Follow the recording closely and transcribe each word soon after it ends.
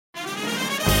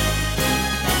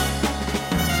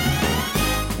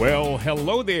Well,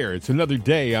 hello there. It's another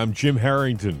day. I'm Jim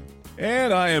Harrington.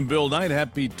 And I am Bill Knight.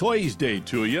 Happy Toys Day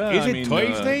to you. Is it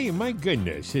Toys Day? My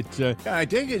goodness. It's I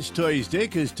think it's Toys Day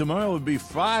because tomorrow would be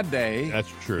Friday.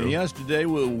 That's true. And yesterday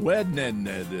was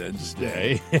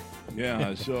Wednesday.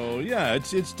 Yeah, so yeah,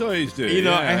 it's Toys Day. You know,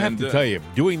 yeah, I have to tell you,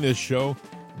 doing this show,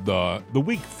 the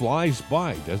week flies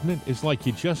by, doesn't it? It's like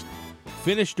you just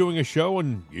finished doing a show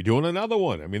and you're doing another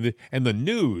one. I mean, and the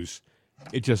news,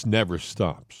 it just never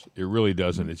stops. It really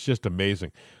doesn't. It's just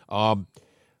amazing. A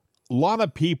lot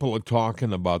of people are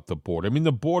talking about the border. I mean,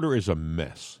 the border is a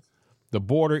mess. The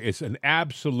border is an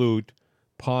absolute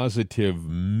positive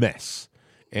mess.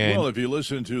 And well, if you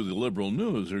listen to the liberal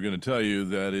news, they're going to tell you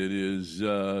that it is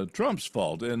Trump's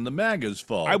fault and the MAGA's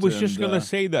fault. I was just going to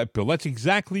say that, Bill. That's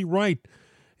exactly right.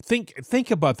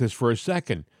 Think about this for a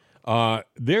second.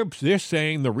 They're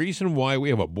saying the reason why we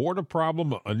have a border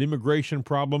problem, an immigration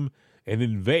problem, an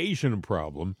invasion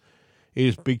problem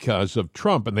is because of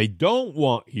Trump, and they don't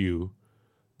want you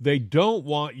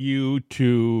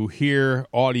to hear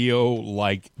audio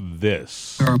like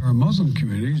this. There are Muslim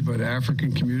communities, but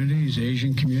African communities,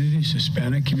 Asian communities,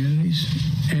 Hispanic communities,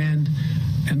 and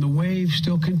the wave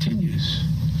still continues.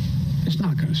 It's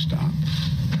not going to stop,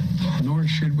 nor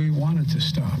should we want it to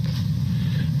stop.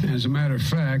 As a matter of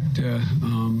fact,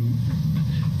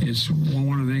 it's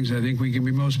one of the things I think we can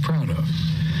be most proud of.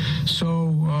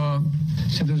 So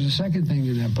there's a second thing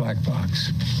in that black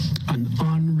box, an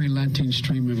unrelenting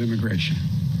stream of immigration,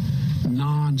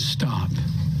 nonstop.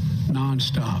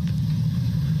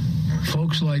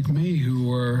 Folks like me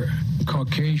who are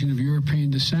Caucasian of European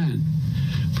descent,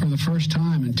 for the first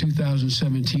time in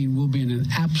 2017, will be in an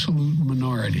absolute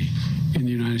minority in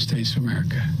the United States of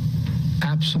America.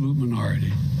 Absolute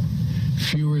minority.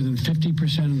 Fewer than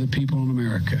 50% of the people in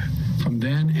America from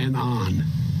then and on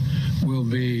will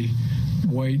be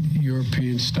white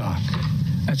European stock.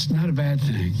 That's not a bad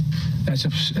thing. That's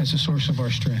a source of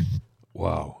our strength.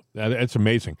 Wow, that's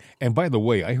amazing. And by the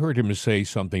way, I heard him say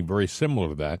something very similar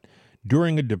to that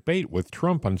during a debate with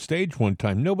Trump on stage one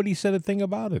time. Nobody said a thing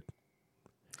about it.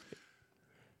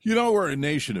 You know, we're a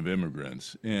nation of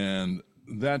immigrants, and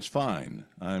that's fine.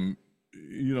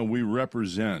 We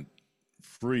represent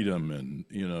freedom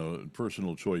and,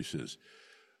 personal choices.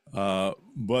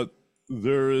 But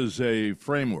there is a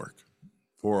framework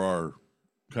for our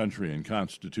country and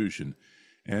Constitution,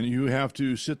 and you have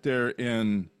to sit there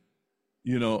and,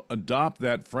 adopt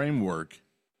that framework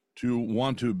to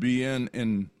want to be in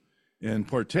and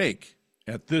partake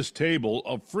at this table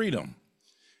of freedom.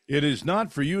 It is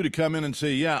not for you to come in and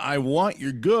say, yeah, I want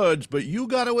your goods, but you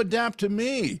got to adapt to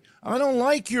me. I don't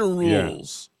like your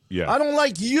rules. Yeah. I don't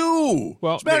like you.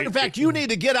 Well, as a matter of fact, you need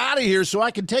to get out of here so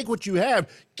I can take what you have.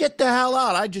 Get the hell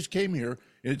out. I just came here.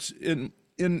 It's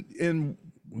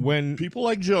when people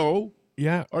like Joe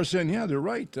are saying, yeah, they're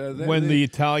right. The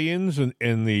Italians and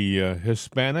the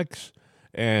Hispanics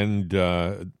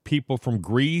and people from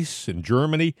Greece and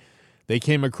Germany, they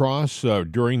came across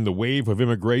during the wave of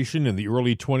immigration in the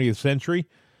early 20th century,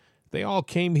 they all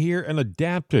came here and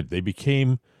adapted. They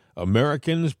became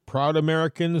Americans, proud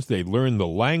Americans. They learned the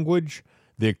language.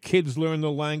 Their kids learned the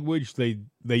language. They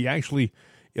actually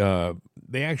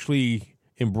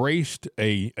embraced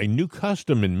a new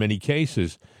custom in many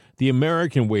cases, the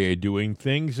American way of doing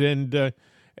things, and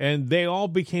they all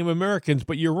became Americans.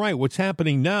 But you're right. What's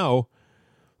happening now?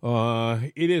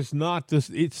 It is not this.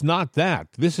 It's not that.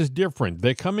 This is different.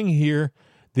 They're coming here.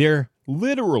 They're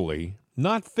literally,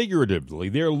 not figuratively,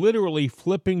 they're literally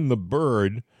flipping the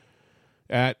bird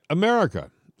at America.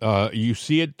 You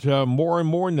see it more and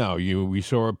more now. We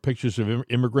saw pictures of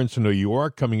immigrants in New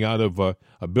York coming out of a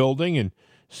building and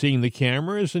seeing the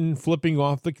cameras and flipping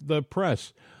off the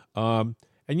press. And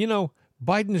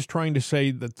Biden is trying to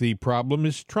say that the problem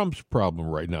is Trump's problem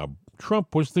right now.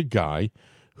 Trump was the guy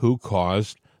who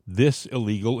caused this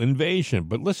illegal invasion.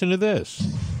 But listen to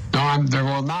this. No, there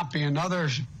will not be another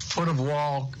foot of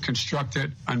wall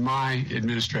constructed on my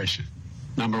administration,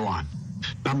 number one.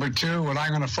 Number two, what I'm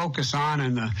going to focus on,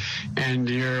 the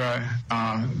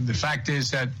fact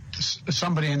is that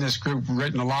somebody in this group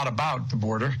written a lot about the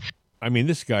border. I mean,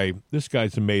 this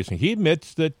guy's amazing. He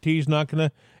admits that he's not going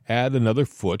to add another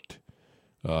foot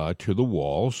to the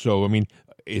wall. So, I mean,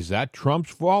 is that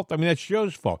Trump's fault? I mean, that's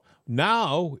Joe's fault.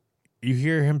 Now you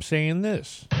hear him saying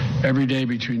this. Every day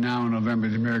between now and November,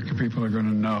 the American people are going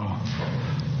to know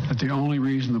that the only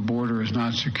reason the border is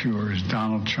not secure is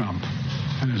Donald Trump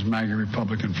and his MAGA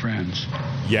Republican friends.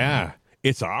 Yeah,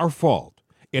 it's our fault.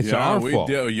 It's our fault.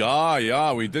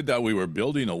 We did that. We were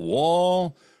building a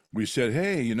wall. We said,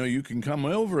 hey, you can come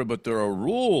over, but there are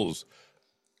rules.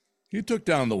 He took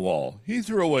down the wall. He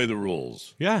threw away the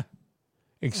rules. Yeah.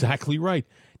 Exactly right.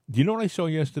 Do you know what I saw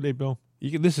yesterday, Bill?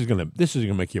 This is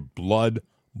gonna make your blood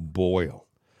boil.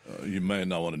 You may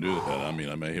not want to do that. I mean,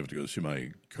 I may have to go see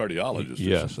my cardiologist.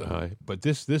 Yes, but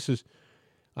this is.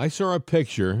 I saw a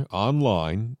picture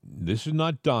online. This is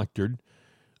not doctored.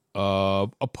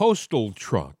 Of a postal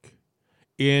truck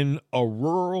in a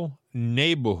rural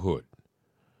neighborhood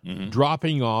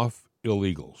dropping off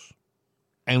illegals,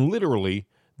 and literally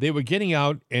they were getting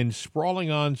out and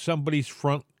sprawling on somebody's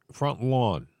front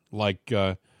lawn like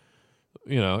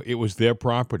it was their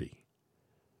property.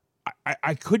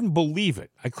 I couldn't believe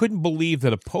it. I couldn't believe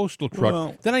that a postal truck.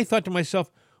 Well, then I thought to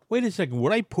myself, wait a second,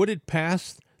 would I put it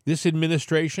past this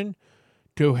administration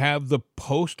to have the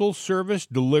postal service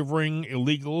delivering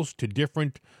illegals to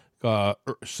different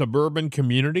suburban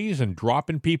communities and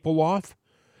dropping people off?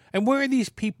 And where are these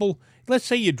people? Let's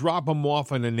say you drop them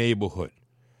off in a neighborhood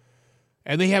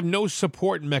and they have no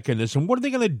support mechanism. What are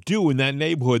they going to do in that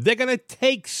neighborhood? They're going to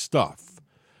take stuff.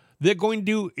 They're going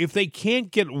to, if they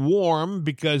can't get warm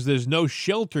because there's no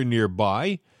shelter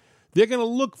nearby, they're going to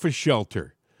look for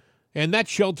shelter. And that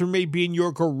shelter may be in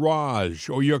your garage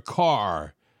or your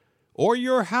car or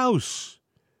your house.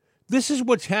 This is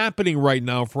what's happening right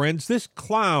now, friends. This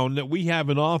clown that we have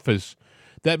in office,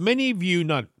 that many of you,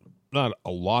 not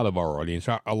a lot of our audience,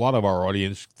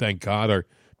 thank God, are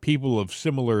people of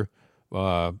similar,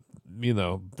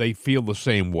 they feel the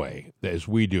same way as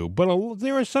we do. But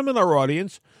there are some in our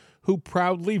audience who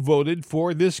proudly voted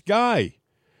for this guy.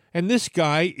 And this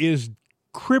guy is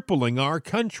crippling our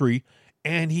country,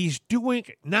 and he's doing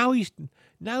now he's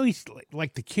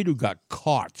like the kid who got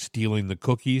caught stealing the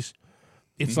cookies.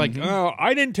 It's like, oh,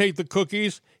 I didn't take the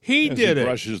cookies. He did it.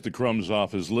 Brushes the crumbs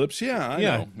off his lips. Yeah, I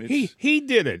know. He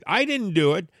did it. I didn't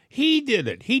do it. He did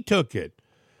it. He took it.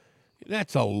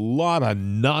 That's a lot of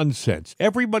nonsense.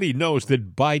 Everybody knows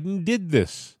that Biden did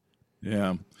this.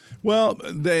 Yeah. Well,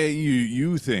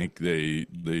 you think they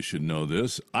should know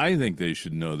this. I think they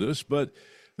should know this, but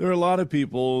there are a lot of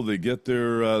people that get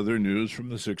their news from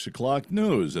the 6 o'clock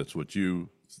news. That's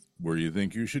where you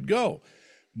think you should go.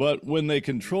 But when they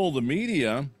control the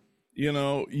media,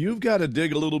 you've got to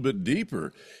dig a little bit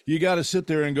deeper. You got to sit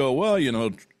there and go, well,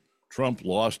 Trump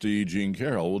lost to E. Jean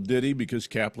Carroll. Well, did he? Because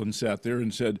Kaplan sat there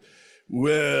and said,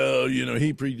 well,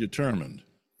 he predetermined,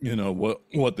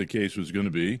 what the case was going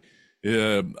to be.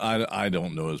 I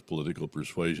don't know his political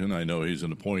persuasion. I know he's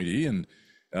an appointee, and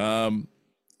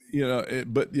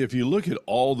but if you look at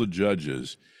all the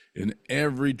judges in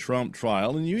every Trump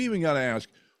trial, and you even got to ask,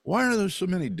 why are there so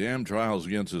many damn trials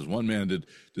against this one man? Did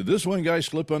this one guy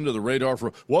slip under the radar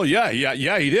for? Well, yeah,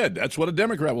 he did. That's what a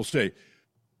Democrat will say.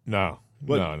 No.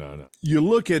 You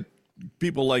look at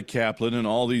people like Kaplan and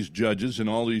all these judges and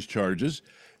all these charges,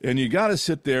 and you got to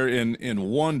sit there and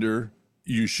wonder.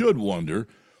 You should wonder.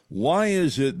 Why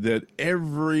is it that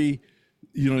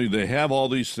they have all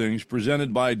these things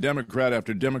presented by Democrat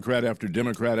after Democrat after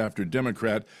Democrat after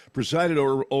Democrat, presided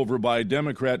over by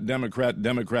Democrat.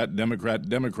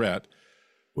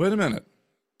 Wait a minute.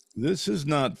 This is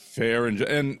not fair. And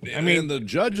the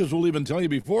judges will even tell you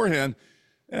beforehand,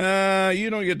 you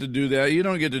don't get to do that. You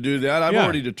don't get to do that. I've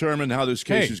already determined how this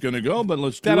case is going to go, but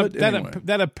let's do it anyway.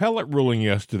 That appellate ruling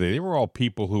yesterday, they were all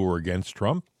people who were against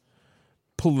Trump.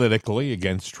 Politically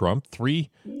against Trump, 3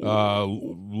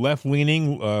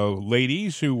 left-leaning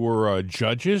ladies who were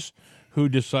judges who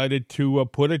decided to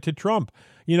put it to Trump.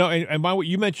 And by what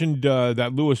you mentioned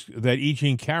that E.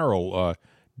 Jean Carroll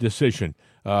decision.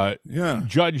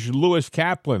 Judge Lewis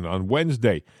Kaplan on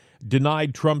Wednesday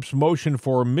denied Trump's motion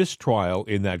for mistrial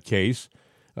in that case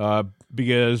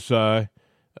because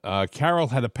Carroll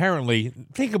had apparently,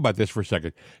 think about this for a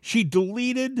second, she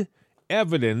deleted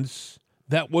evidence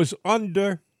that was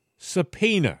under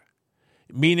subpoena,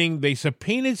 meaning they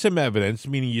subpoenaed some evidence,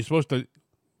 meaning you're supposed to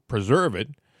preserve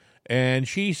it, and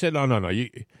she said, no,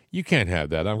 you can't have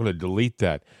that. I'm going to delete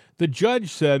that. The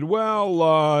judge said,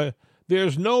 well,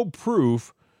 there's no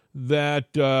proof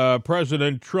that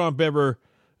President Trump ever,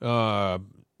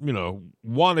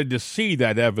 wanted to see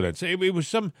that evidence. It was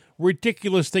some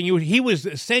ridiculous thing. He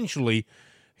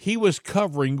was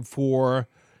covering for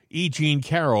E. Jean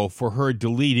Carroll for her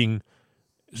deleting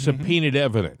subpoenaed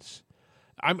evidence.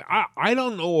 I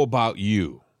don't know about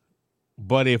you,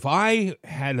 but if I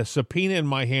had a subpoena in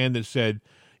my hand that said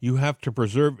you have to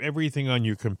preserve everything on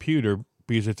your computer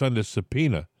because it's under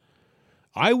subpoena,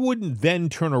 I wouldn't then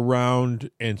turn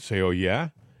around and say, oh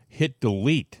yeah, hit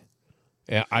delete.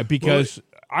 Because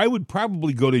I would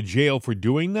probably go to jail for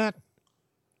doing that.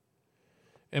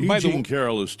 And E. Jean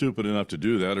Carroll is stupid enough to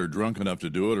do that, or drunk enough to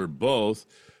do it, or both.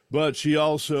 but she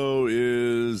also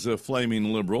is a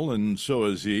flaming liberal, and so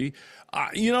is he.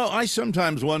 I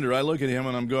sometimes wonder, I look at him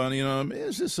and I'm going,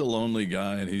 is this a lonely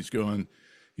guy? And he's going,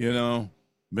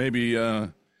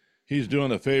 maybe he's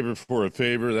doing a favor for a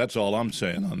favor. That's all I'm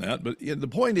saying on that. But the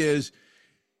point is,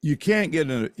 you can't get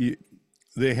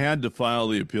they had to file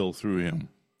the appeal through him.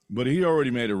 But he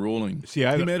already made a ruling. He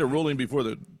made a ruling before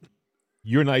the...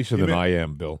 You're nicer than I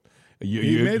am, Bill.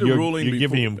 He made a ruling You're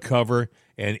giving him cover,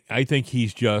 and I think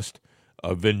he's just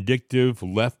a vindictive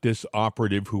leftist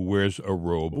operative who wears a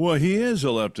robe. Well, he is a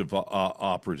leftist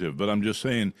operative, but I'm just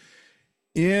saying,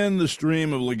 in the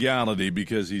stream of legality,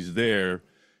 because he's there,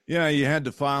 you had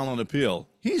to file an appeal.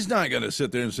 He's not going to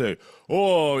sit there and say,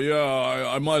 "Oh, yeah,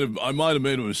 I might have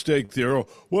made a mistake there." Oh,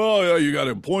 well, yeah, you got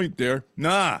a point there.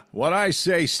 Nah, what I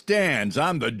say stands.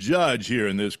 I'm the judge here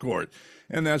in this court,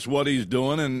 and that's what he's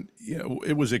doing. And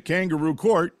it was a kangaroo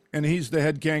court, and he's the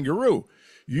head kangaroo.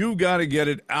 You got to get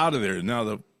it out of there. Now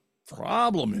the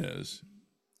problem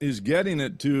is getting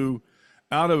it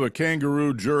out of a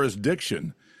kangaroo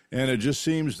jurisdiction, and it just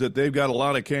seems that they've got a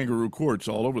lot of kangaroo courts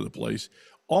all over the place,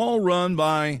 all run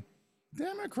by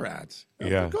Democrats.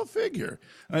 Yeah. Go figure.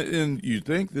 And you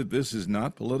think that this is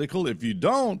not political? If you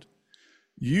don't,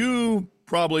 you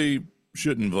probably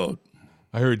shouldn't vote.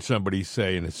 I heard somebody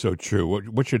say, and it's so true,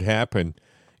 what should happen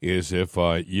is if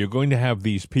you're going to have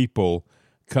these people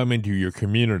come into your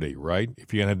community, right?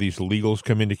 If you're going to have these illegals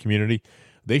come into community,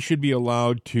 they should be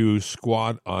allowed to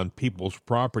squat on people's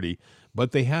property,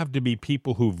 but they have to be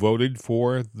people who voted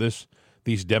for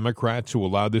these Democrats who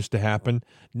allowed this to happen,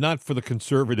 not for the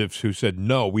conservatives who said,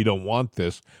 no, we don't want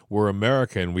this. We're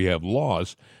America and we have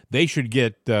laws. They should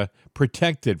get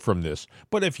protected from this.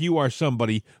 But if you are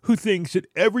somebody who thinks that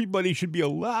everybody should be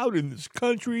allowed in this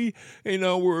country,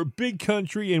 we're a big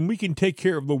country and we can take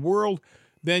care of the world,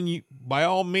 then you, by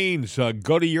all means, let them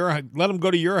go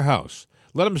to your house.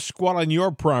 Let them squat on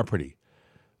your property.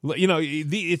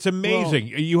 It's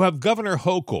amazing. Well, you have Governor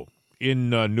Hochul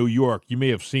in New York. You may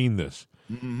have seen this.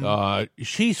 Mm-hmm.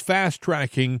 She's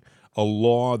fast-tracking a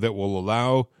law that will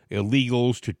allow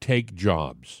illegals to take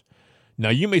jobs. Now,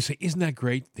 you may say, isn't that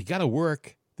great? They got to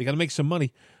work. They got to make some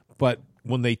money. But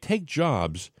when they take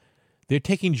jobs, they're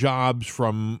taking jobs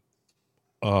from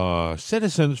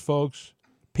citizens, folks,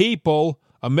 people,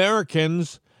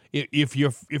 Americans. If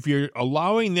you're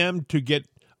allowing them to get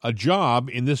a job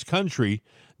in this country,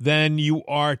 then you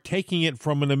are taking it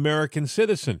from an American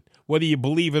citizen, whether you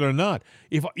believe it or not.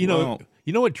 If you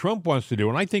know what Trump wants to do,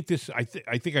 and I think this, I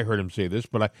think I heard him say this,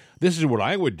 but this is what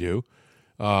I would do.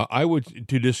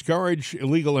 To discourage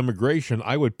illegal immigration,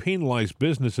 I would penalize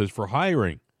businesses for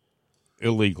hiring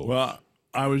illegals. Well,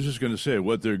 I was just going to say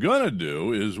what they're going to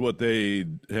do is what they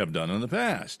have done in the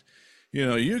past.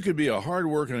 You could be a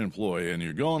hardworking employee and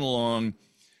you're going along,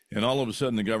 and all of a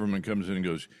sudden the government comes in and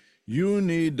goes, you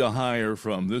need to hire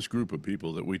from this group of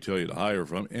people that we tell you to hire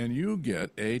from, and you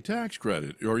get a tax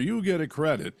credit, or you get a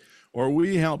credit, or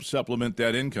we help supplement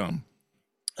that income.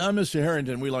 Mr.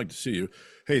 Harrington, we like to see you.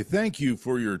 Hey, thank you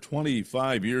for your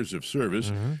 25 years of service.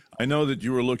 Mm-hmm. I know that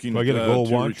you were looking to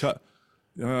retire.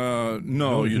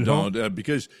 No, you don't,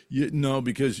 because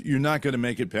you're not going to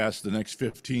make it past the next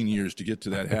 15 years to get to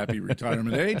that happy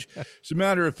retirement age. As a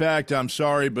matter of fact, I'm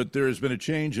sorry, but there has been a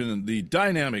change in the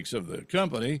dynamics of the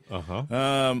company.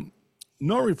 No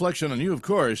reflection on you, of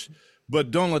course,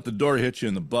 but don't let the door hit you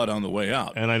in the butt on the way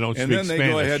out. And I don't speak Spanish. And then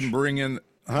they go ahead and bring in,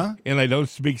 And I don't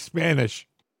speak Spanish.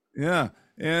 Yeah,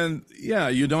 and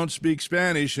you don't speak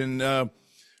Spanish, and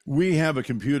we have a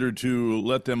computer to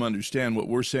let them understand what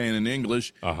we're saying in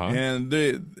English, and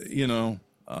they,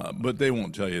 but they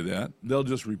won't tell you that. They'll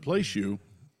just replace you,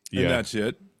 and that's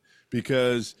it,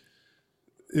 because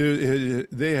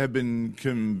they have been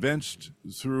convinced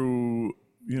through,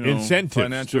 incentives,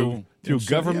 financial through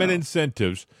government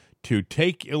incentives to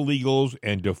take illegals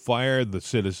and to fire the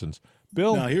citizens.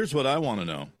 Bill? Now, here's what I want to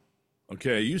know.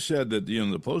 Okay, you said that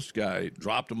the Post guy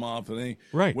dropped him off, and he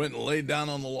went and laid down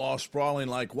on the law, sprawling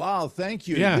like, wow, thank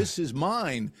you, this is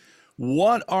mine.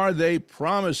 What are they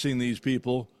promising these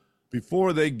people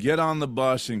before they get on the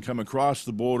bus and come across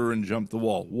the border and jump the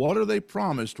wall? What are they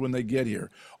promised when they get here?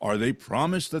 Are they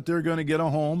promised that they're going to get a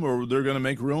home, or they're going to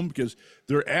make room? Because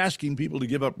they're asking people to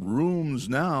give up rooms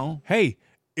now. Hey,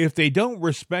 if they don't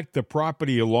respect the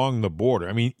property along the border,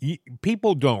 I mean,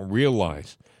 people don't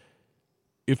realize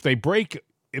if they break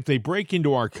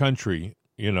into our country,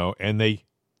 and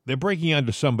they're breaking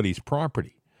onto somebody's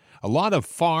property. A lot of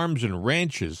farms and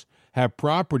ranches have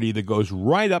property that goes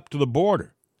right up to the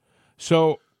border.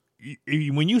 So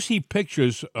when you see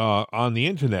pictures on the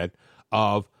internet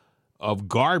of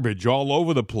garbage all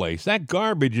over the place, that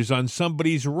garbage is on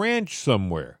somebody's ranch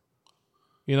somewhere.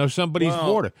 somebody's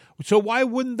border. So why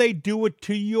wouldn't they do it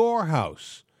to your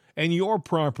house and your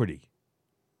property?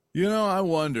 I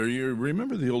wonder. You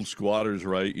remember the old squatters'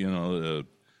 right?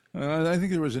 I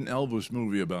think there was an Elvis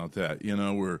movie about that.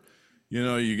 Where,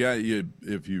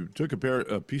 if you took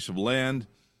a piece of land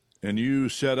and you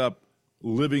set up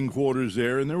living quarters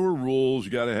there, and there were rules.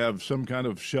 You got to have some kind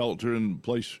of shelter and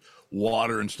place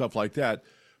water and stuff like that.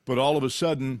 But all of a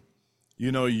sudden,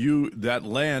 that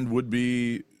land would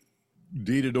be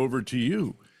deeded over to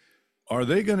you. Are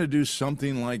they going to do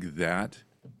something like that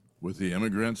with the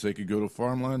immigrants? They could go to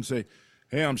farmland and say,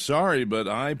 "Hey, I'm sorry, but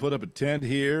I put up a tent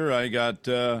here. I got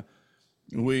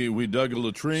we dug a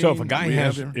latrine." So if a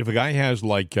guy has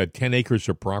like 10 acres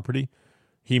of property,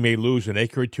 he may lose an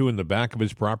acre or two in the back of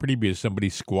his property because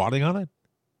somebody's squatting on it.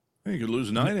 He could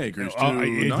lose 9 acres.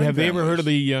 Have they ever heard of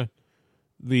the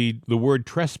word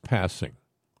trespassing?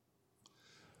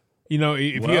 If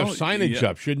you have signage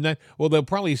up, shouldn't that? Well, they'll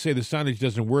probably say the signage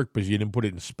doesn't work because you didn't put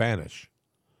it in Spanish.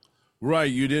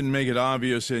 Right, you didn't make it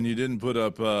obvious, and you didn't put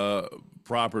up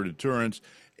proper deterrence.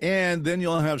 And then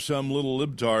you'll have some little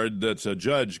libtard that's a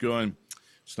judge going,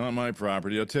 "It's not my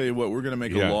property. I'll tell you what, we're going to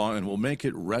make a law, and we'll make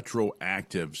it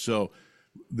retroactive." So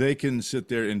they can sit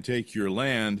there and take your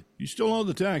land. You still owe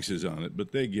the taxes on it,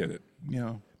 but they get it.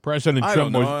 President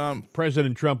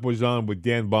Trump was on with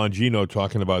Dan Bongino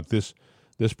talking about this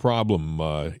problem,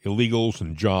 illegals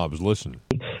and jobs. Listen.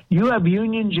 You have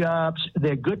union jobs.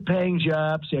 They're good-paying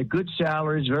jobs. They're good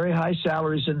salaries, very high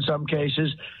salaries in some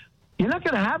cases. You're not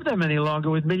going to have them any longer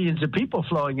with millions of people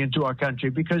flowing into our country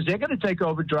because they're going to take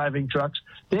over driving trucks.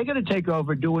 They're going to take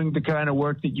over doing the kind of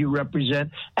work that you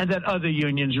represent and that other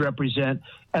unions represent.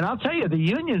 And I'll tell you, the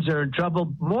unions are in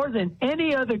trouble more than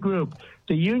any other group.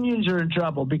 The unions are in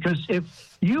trouble because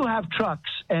if you have trucks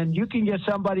and you can get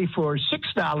somebody for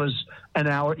 $6 an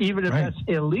hour, even if that's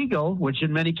illegal, which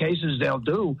in many cases they'll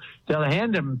do, they'll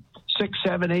hand them $6,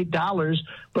 $7, $8.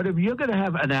 But if you're going to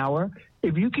have an hour,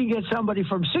 if you can get somebody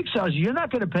from $6, you're not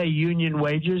going to pay union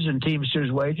wages and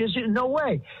Teamsters wages. No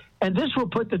way. And this will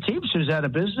put the Teamsters out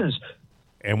of business.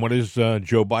 And what does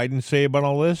Joe Biden say about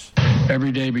all this?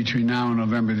 Every day between now and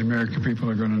November, the American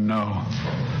people are going to know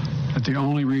that the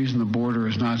only reason the border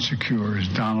is not secure is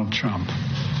Donald Trump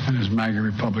and his MAGA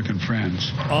Republican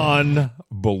friends.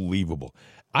 Unbelievable.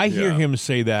 I hear him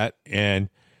say that, and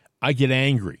I get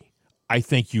angry. I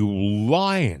think, you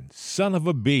lying son of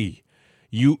a bee.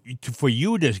 For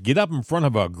you to get up in front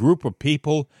of a group of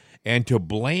people and to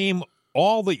blame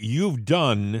all that you've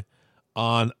done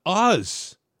on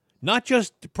us, not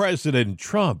just President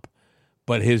Trump,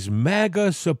 but his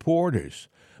MAGA supporters.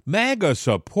 MAGA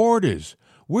supporters.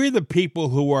 We're the people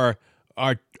who are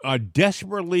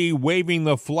desperately waving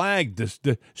the flag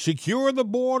to secure the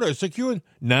border.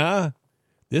 Nah,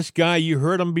 this guy, you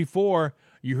heard him before.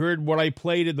 You heard what I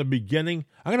played at the beginning.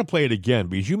 I'm going to play it again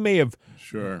because you may have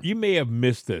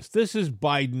missed this. This is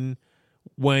Biden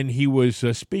when he was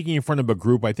speaking in front of a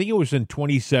group. I think it was in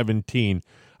 2017.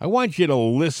 I want you to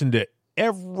listen to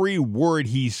every word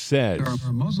he says. There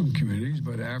are Muslim communities,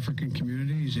 but African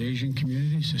communities, Asian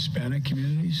communities, Hispanic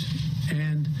communities,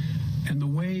 and the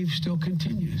wave still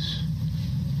continues.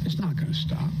 It's not going to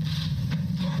stop,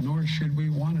 nor should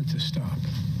we want it to stop.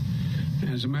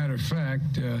 As a matter of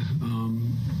fact,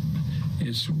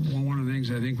 it's one of the things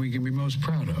I think we can be most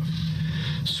proud of.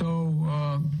 So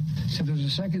there's a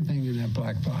second thing in that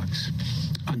black box,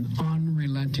 an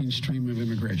unrelenting stream of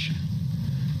immigration,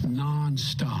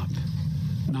 nonstop.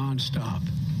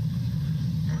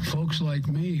 Folks like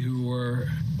me who are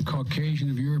Caucasian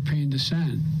of European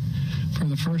descent, for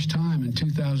the first time in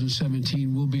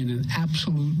 2017, will be in an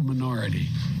absolute minority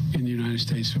in the United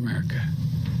States of America.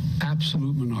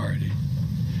 Absolute minority.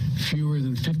 Fewer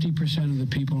than 50% of the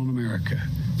people in America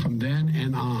from then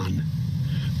and on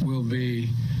will be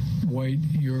white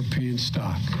European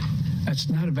stock. That's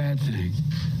not a bad thing.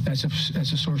 That's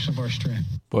a source of our strength.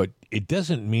 But it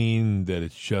doesn't mean that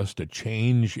it's just a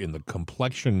change in the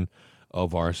complexion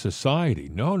of our society.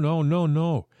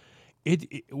 No.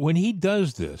 When he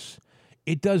does this,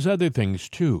 it does other things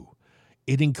too.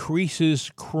 It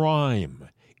increases crime.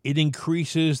 It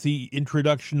increases the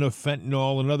introduction of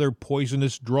fentanyl and other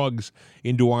poisonous drugs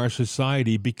into our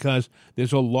society because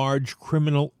there's a large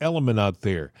criminal element out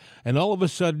there. And all of a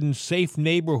sudden, safe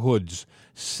neighborhoods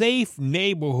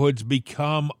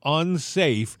become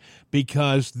unsafe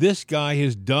because this guy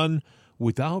has done,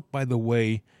 without, by the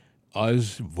way,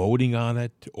 us voting on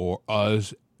it or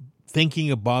us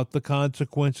thinking about the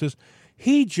consequences.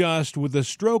 He just, with a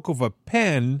stroke of a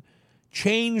pen,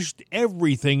 changed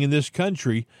everything in this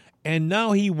country, and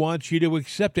now he wants you to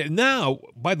accept it. Now,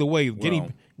 by the way,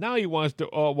 Now he wants to,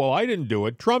 oh, well, I didn't do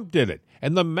it. Trump did it.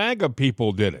 And the MAGA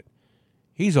people did it.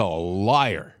 He's a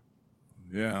liar.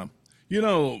 Yeah. You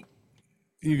know,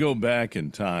 you go back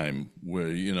in time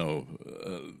where,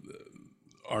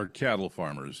 our cattle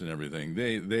farmers and everything,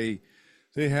 they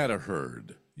had a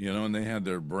herd, and they had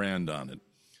their brand on it.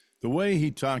 The way he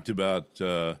talked about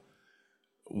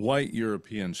white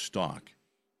European stock,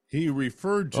 he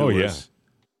referred to us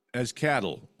as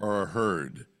cattle or a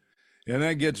herd. And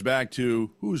that gets back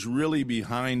to who's really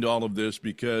behind all of this,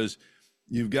 because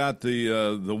you've got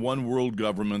the one world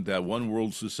government, that one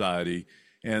world society,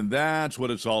 and that's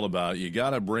what it's all about. You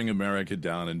got to bring America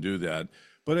down and do that.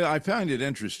 But I find it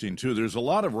interesting, too. There's a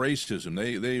lot of racism.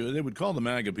 They would call the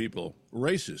MAGA people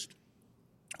racist.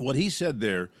 What he said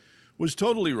there was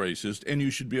totally racist, and you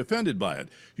should be offended by it.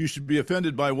 You should be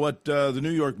offended by what the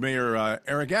New York mayor,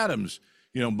 Eric Adams,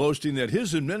 boasting that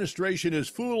his administration is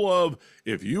full of,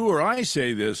 if you or I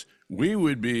say this, we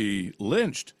would be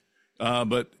lynched.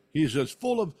 But he's just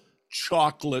full of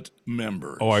chocolate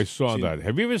members. Oh, I saw that.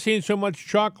 Have you ever seen so much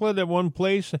chocolate at one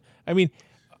place? I mean...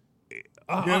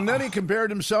 and then he compared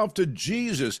himself to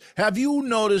Jesus. Have you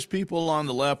noticed people on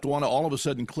the left want to all of a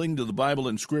sudden cling to the Bible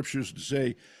and scriptures to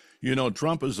say,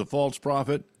 Trump is a false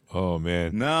prophet? Oh,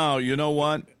 man. Now, you know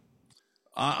what?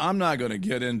 I'm not going to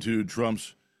get into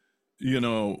Trump's,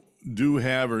 do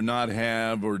have or not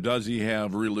have, or does he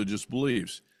have religious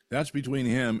beliefs. That's between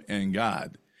him and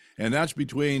God. And that's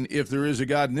between, if there is a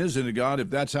God and isn't a God, if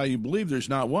that's how you believe there's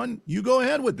not one, you go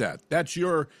ahead with that. That's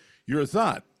your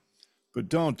thought. But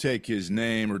don't take his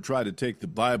name or try to take the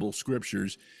Bible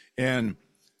scriptures and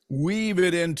weave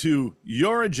it into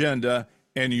your agenda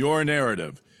and your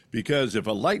narrative. Because if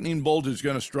a lightning bolt is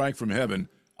going to strike from heaven,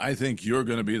 I think you're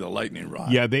going to be the lightning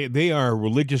rod. Yeah, they are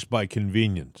religious by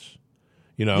convenience.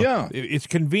 Yeah. It's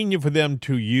convenient for them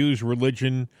to use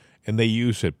religion, and they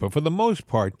use it. But for the most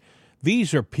part,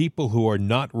 these are people who are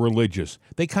not religious.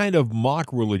 They kind of mock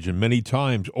religion many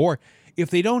times, or if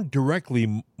they don't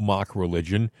directly mock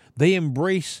religion, they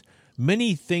embrace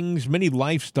many things, many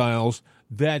lifestyles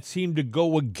that seem to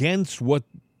go against what,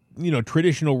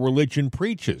 traditional religion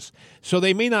preaches. So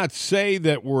they may not say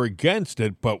that we're against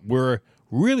it, but we're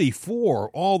really for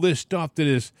all this stuff that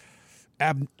is,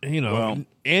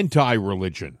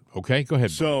 anti-religion. Okay, go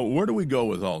ahead. So where do we go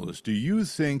with all this? Do you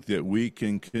think that we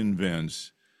can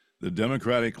convince the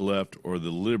Democratic left or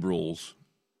the liberals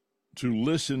to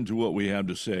listen to what we have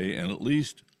to say and at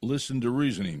least listen to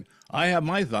reasoning? I have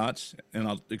my thoughts, and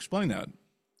I'll explain that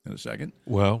in a second.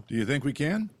 Well, do you think we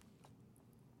can?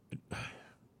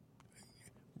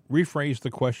 Rephrase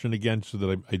the question again so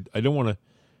that I don't want to,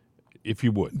 if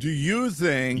you would. Do you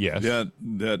think yes. that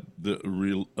the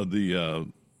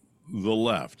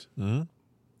left, all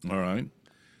right,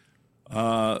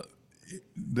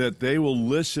 that they will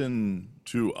listen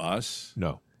to us?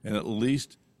 No. And at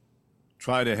least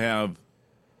try to have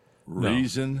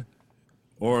reason? No.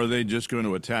 Or are they just going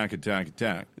to attack?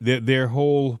 Their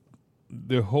whole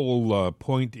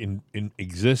point in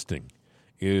existing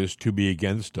is to be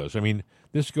against us. I mean,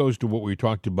 this goes to what we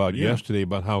talked about yesterday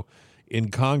about how in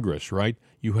Congress, right,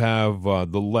 you have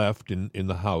the left in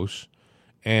the House,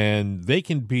 and they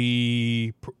can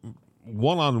be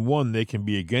one-on-one, they can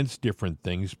be against different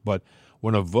things, but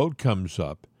when a vote comes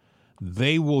up,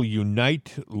 they will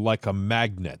unite like a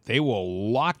magnet. They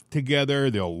will lock together,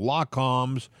 they'll lock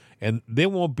arms, and there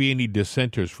won't be any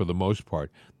dissenters for the most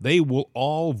part. They will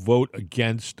all vote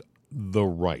against the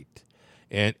right.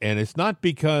 And it's not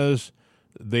because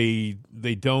they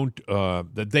don't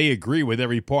that they agree with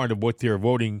every part of what they're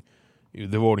voting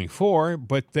for,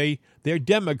 but they're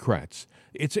Democrats.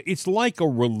 It's like a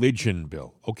religion,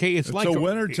 Bill. Okay, it's like a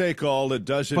winner take all. It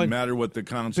doesn't matter what the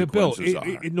consequences are.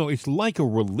 No, it's like a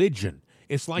religion.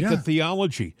 It's like a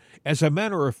theology. As a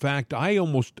matter of fact, I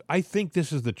think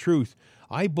this is the truth.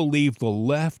 I believe the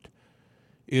left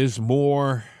is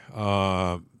more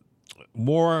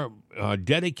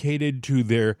dedicated to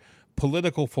their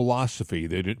political philosophy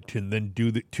than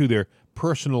to their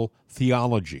personal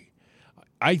theology.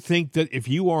 I think that if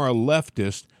you are a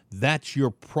leftist, that's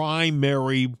your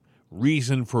primary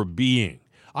reason for being.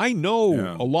 I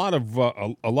know a lot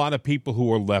of people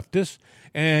who are leftists,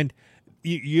 and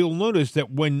you'll notice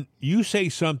that when you say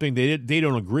something they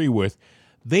don't agree with,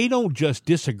 they don't just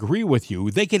disagree with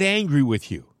you; they get angry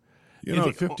with you.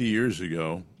 50 years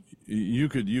ago, you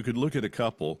could look at a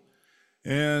couple,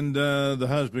 and the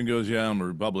husband goes, "Yeah, I'm a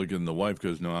Republican." The wife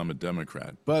goes, "No, I'm a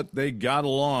Democrat." But they got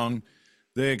along.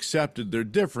 They accepted their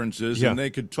differences, and they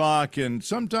could talk. And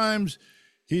sometimes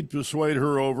he'd persuade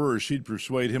her over, or she'd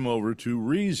persuade him over to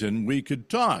reason. We could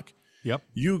talk. Yep.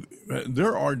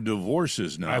 There are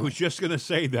divorces now. I was just going to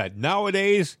say that.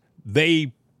 Nowadays,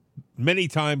 they many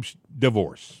times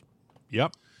divorce.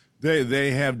 Yep.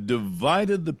 They have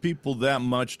divided the people that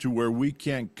much to where we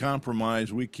can't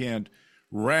compromise, we can't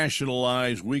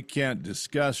rationalize, we can't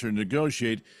discuss or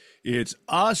negotiate. It's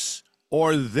us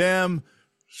or them.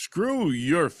 Screw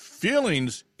your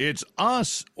feelings. It's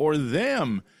us or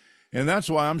them. And that's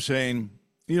why I'm saying,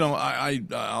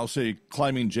 I'll say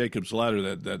climbing Jacob's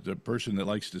ladder, that the person that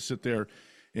likes to sit there.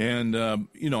 And,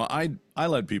 I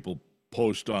let people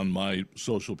post on my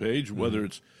social page, whether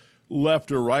it's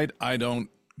left or right, I don't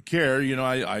care.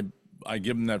 I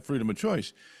give them that freedom of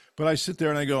choice. But I sit there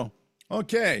and I go,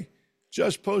 okay,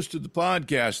 just posted the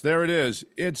podcast. There it is.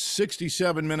 It's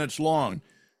 67 minutes long.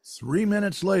 3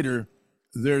 minutes later,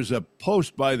 there's a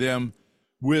post by them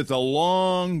with a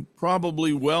long,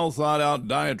 probably well thought out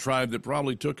diatribe that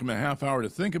probably took them a half hour to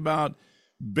think about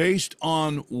based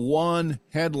on one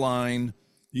headline.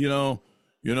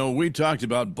 We talked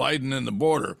about Biden and the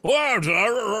border.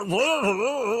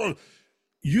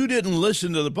 You didn't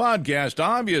listen to the podcast,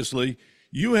 obviously.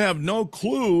 You have no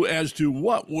clue as to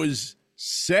what was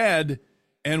said,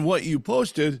 and what you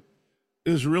posted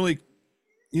is really,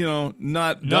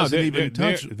 doesn't even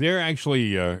touch. They're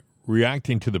actually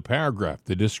reacting to the paragraph,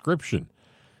 the description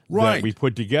that we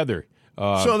put together.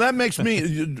 So that makes me,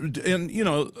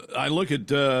 and I look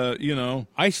at,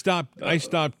 I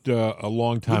stopped a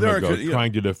long time ago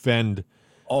trying to defend.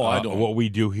 I don't. What we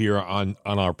do here on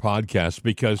our podcast,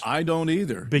 because I don't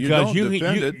either. Because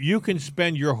you can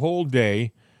spend your whole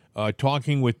day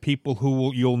talking with people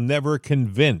who you'll never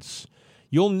convince.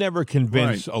 You'll never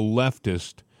convince a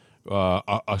leftist,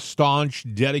 a staunch,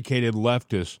 dedicated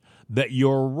leftist, that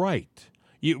you're right.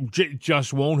 It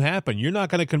just won't happen. You're not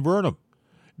going to convert them.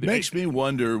 Makes me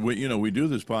wonder. We do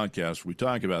this podcast. We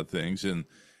talk about things and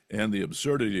the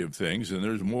absurdity of things, and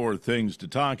there's more things to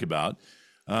talk about.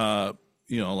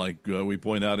 Like we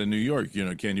point out in New York.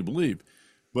 Can you believe?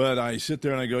 But I sit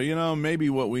there and I go, maybe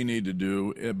what we need to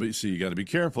do. But see, you got to be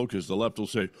careful, because the left will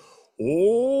say,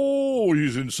 "Oh,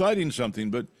 he's inciting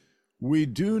something." But we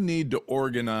do need to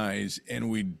organize, and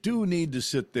we do need to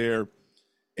sit there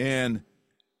and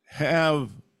have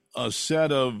a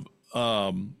set of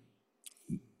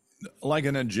like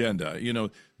an agenda.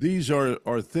 These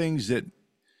are things that,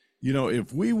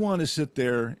 if we want to sit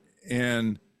there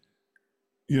and,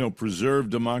 preserve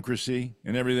democracy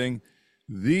and everything,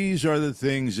 these are the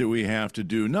things that we have to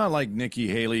do. Not like Nikki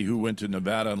Haley, who went to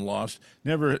Nevada and lost,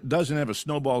 doesn't have a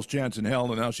snowball's chance in hell,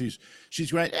 and now she's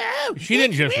going, oh, she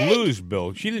didn't just lose,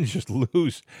 Bill. She didn't just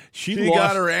lose. She lost,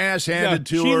 got her ass handed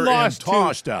to her and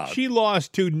tossed out. She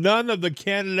lost to none of the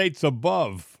candidates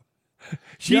above.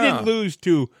 She didn't lose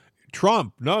to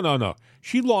Trump. No.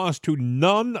 She lost to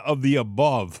none of the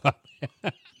above.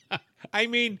 I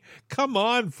mean, come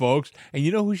on, folks. And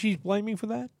you know who she's blaming for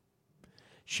that?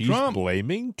 She's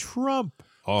blaming Trump.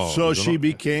 Oh, so she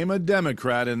became a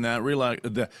Democrat in that.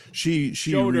 She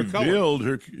revealed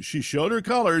her. She showed her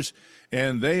colors,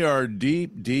 and they are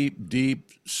deep, deep, deep,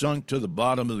 sunk to the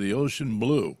bottom of the ocean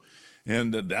blue,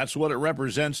 and that's what it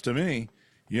represents to me.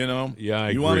 Yeah, I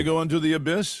agree. You want to go into the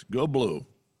abyss? Go blue.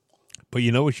 But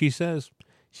you know what she says?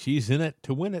 She's in it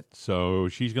to win it, so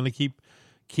she's going to keep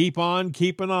on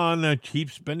keeping on, keep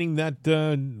spending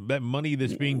that money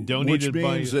that's being donated. Which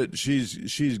means that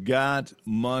she's got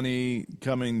money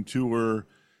coming to her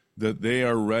that they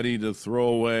are ready to throw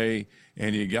away,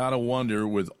 and you got to wonder,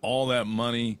 with all that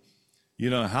money,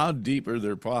 how deep are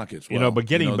their pockets? Well, but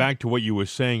getting back to what you were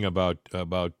saying about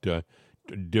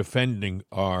defending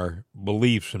our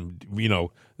beliefs, and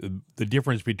the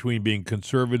difference between being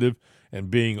conservative and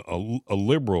being a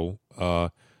liberal.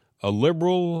 A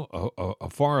liberal, a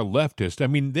far leftist. I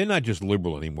mean, they're not just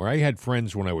liberal anymore. I had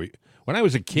friends when I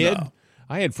was a kid. No.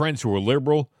 I had friends who were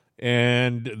liberal,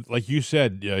 and like you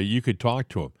said, you could talk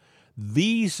to them.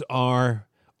 These are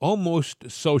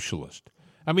almost socialist.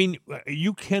 I mean,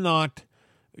 you cannot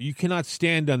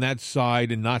stand on that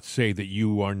side and not say that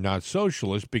you are not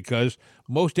socialist, because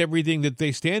most everything that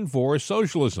they stand for is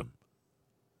socialism.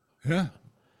 Yeah.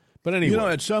 But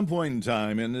anyway, at some point in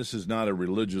time, and this is not a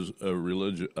religious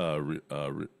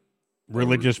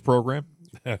program.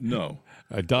 No,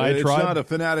 a diatribe. It's not a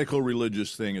fanatical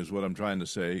religious thing, is what I'm trying to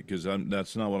say, because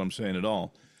that's not what I'm saying at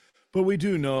all. But we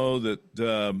do know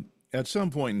that at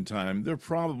some point in time, they're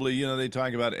probably, they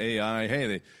talk about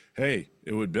AI. Hey,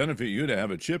 it would benefit you to have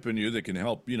a chip in you that can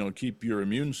help, keep your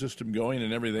immune system going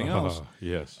and everything else.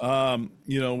 Yes.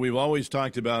 We've always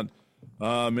talked about.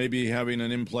 Maybe having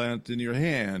an implant in your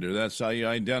hand, or that's how you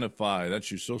identify. That's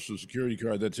your Social Security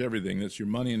card. That's everything. That's your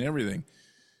money and everything.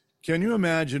 Can you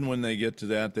imagine when they get to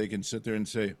that, they can sit there and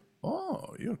say,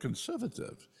 oh, you're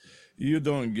conservative. You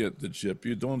don't get the chip.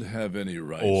 You don't have any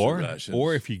rights or rations.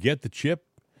 Or if you get the chip,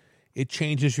 it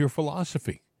changes your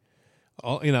philosophy.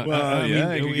 You know,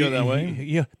 it could go that way.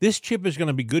 Yeah, this chip is going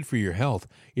to be good for your health.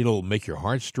 It'll make your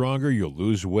heart stronger. You'll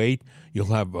lose weight.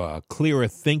 You'll have clearer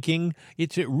thinking.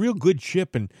 It's a real good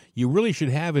chip, and you really should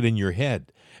have it in your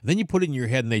head. And then you put it in your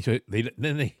head, and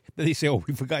they say, "Oh,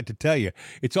 we forgot to tell you.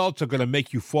 It's also going to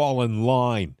make you fall in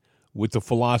line with the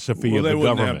philosophy of the government."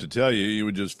 Well, they wouldn't have to tell you. You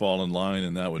would just fall in line,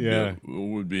 and that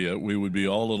we would be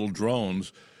all little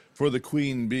drones for the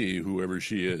queen bee, whoever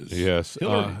she is. Yes.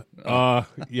 Hillary.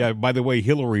 Yeah, by the way,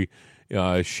 Hillary,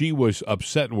 she was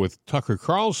upset with Tucker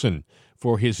Carlson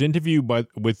for his interview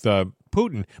with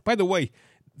Putin. By the way,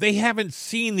 they haven't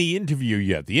seen the interview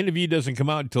yet. The interview doesn't come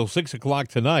out until 6 o'clock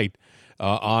tonight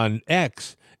on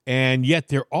X, and yet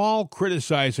they're all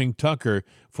criticizing Tucker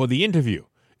for the interview.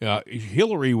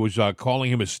 Hillary was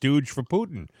calling him a stooge for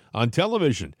Putin on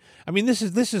television. I mean, this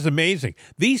is amazing.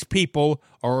 These people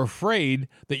are afraid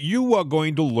that you are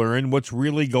going to learn what's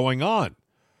really going on.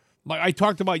 Like I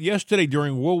talked about yesterday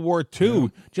during World War II,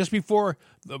 just before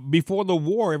the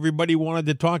war, everybody wanted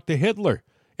to talk to Hitler.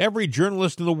 Every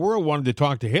journalist in the world wanted to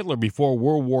talk to Hitler before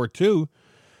World War II.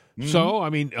 Mm-hmm. So, I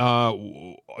mean,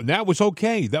 that was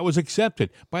okay. That was accepted.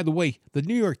 By the way, the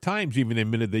New York Times even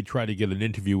admitted they tried to get an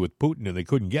interview with Putin and they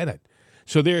couldn't get it.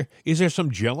 So is there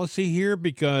some jealousy here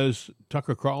because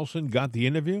Tucker Carlson got the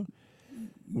interview?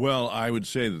 Well, I would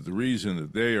say that the reason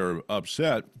that they are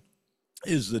upset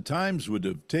is the Times would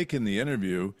have taken the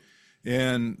interview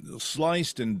and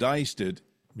sliced and diced it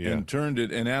and turned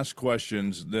it and asked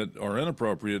questions that are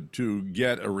inappropriate to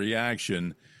get a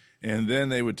reaction. And then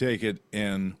they would take it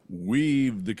and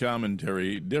weave the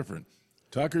commentary different.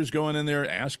 Tucker's going in there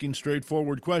asking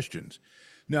straightforward questions.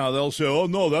 Now, they'll say, oh,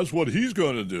 no, that's what he's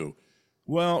going to do.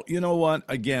 Well, you know what?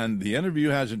 Again, the interview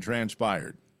hasn't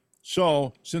transpired.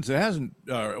 So since it hasn't,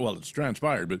 it's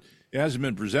transpired, but it hasn't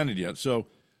been presented yet. So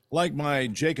like my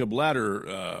Jacob Ladder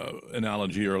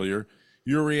analogy earlier,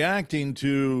 you're reacting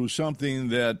to something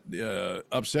that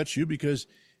upsets you because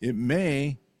it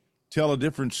may tell a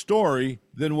different story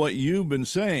than what you've been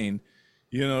saying.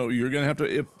 You know, you're going to have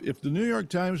to, if the New York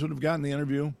Times would have gotten the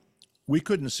interview, we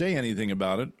couldn't say anything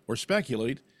about it or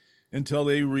speculate until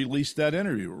they released that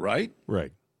interview, right?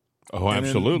 Right. Oh,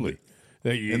 absolutely.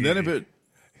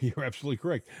 You're absolutely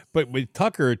correct. But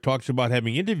Tucker talks about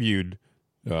having interviewed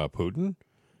Putin,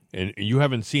 and you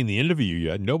haven't seen the interview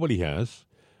yet. Nobody has.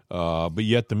 But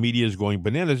yet the media is going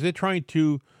bananas. They're trying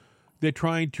to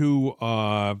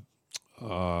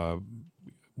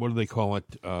what do they call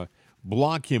it?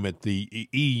 Block him at the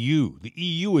EU. The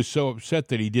EU is so upset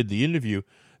that he did the interview,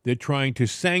 they're trying to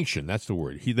sanction. That's the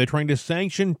word. They're trying to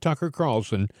sanction Tucker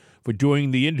Carlson for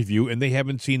doing the interview, and they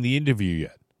haven't seen the interview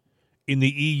yet in the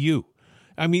EU.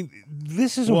 I mean,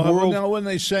 this is a world. Now, when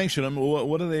they sanction him,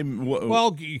 what do they?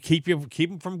 Well, keep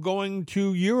him from going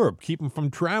to Europe. Keep him from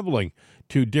traveling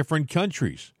to different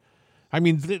countries. I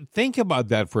mean, think about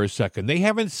that for a second. They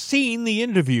haven't seen the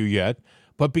interview yet,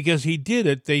 but because he did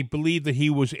it, they believe that he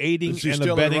was aiding and abetting. Is he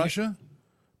still in Russia?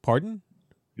 Pardon?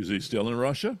 Is he still in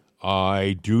Russia?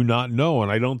 I do not know,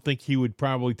 and I don't think he would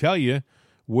probably tell you.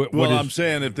 I'm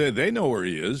saying if they know where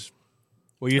he is.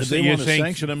 Well, you're saying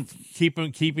sanction him,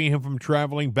 keeping him from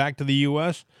traveling back to the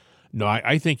U.S.? No,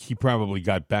 I think he probably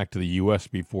got back to the U.S.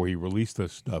 before he released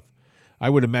this stuff. I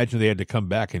would imagine they had to come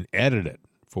back and edit it,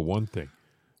 for one thing.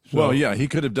 So, well, yeah, he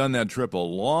could have done that trip a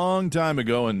long time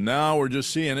ago, and now we're just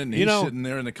seeing it, and he's sitting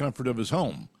there in the comfort of his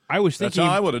home. That's how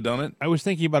I would have done it. I was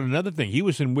thinking about another thing. He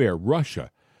was in where?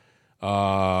 Russia.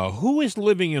 Who is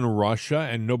living in Russia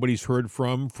and nobody's heard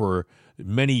from for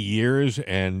many years,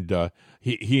 and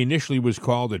he initially was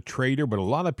called a traitor, but a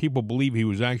lot of people believe he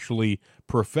was actually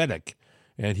prophetic,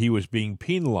 and he was being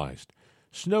penalized.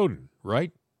 Snowden,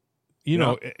 right? You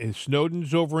know,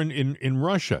 Snowden's over in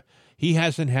Russia. He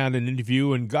hasn't had an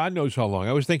interview in God knows how long.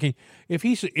 I was thinking,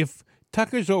 if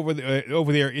Tucker's over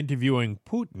there interviewing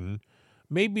Putin,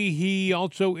 maybe he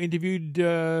also interviewed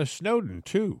Snowden,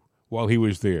 too, while he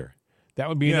was there. That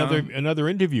would be another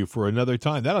interview for another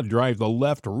time. That'll drive the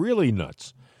left really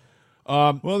nuts.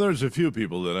 Well, there's a few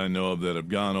people that I know of that have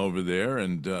gone over there,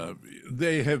 and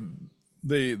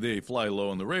they fly low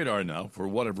on the radar now for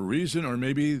whatever reason, or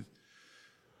maybe,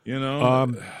 you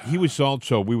know. He was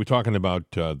also, we were talking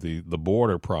about the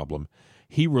border problem.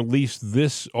 He released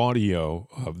this audio,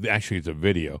 actually it's a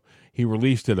video. He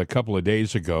released it a couple of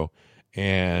days ago,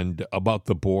 and about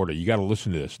the border. You got to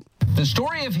listen to this. The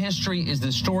story of history is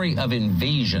the story of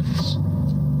invasions.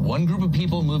 One group of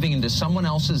people moving into someone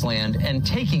else's land and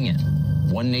taking it.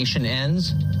 One nation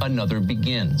ends, another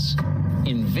begins.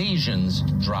 Invasions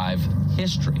drive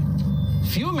history.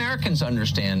 Few Americans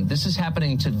understand this is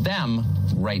happening to them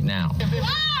right now.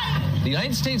 The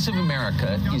United States of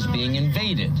America is being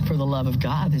invaded. For the love of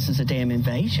God, this is a damn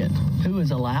invasion. Who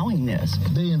is allowing this?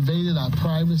 They invaded our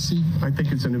privacy. I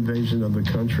think it's an invasion of the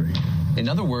country. In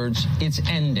other words, it's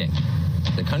ending.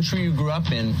 The country you grew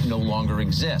up in no longer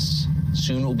exists.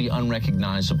 Soon it will be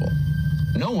unrecognizable.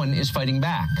 No one is fighting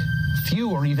back.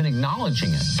 Few are even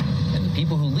acknowledging it. And the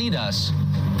people who lead us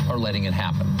are letting it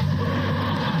happen.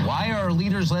 Why are our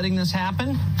leaders letting this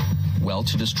happen? Well,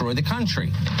 to destroy the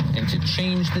country and to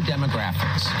change the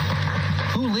demographics.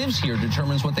 Who lives here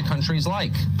determines what the country's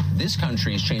like. This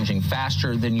country is changing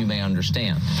faster than you may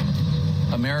understand.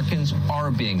 Americans are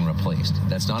being replaced.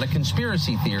 That's not a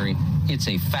conspiracy theory, it's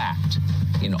a fact.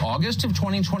 In August of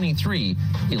 2023,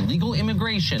 illegal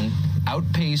immigration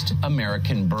outpaced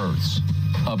American births,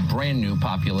 a brand new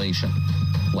population.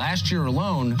 Last year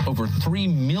alone, over 3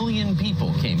 million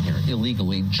people came here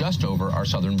illegally just over our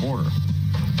southern border.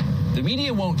 The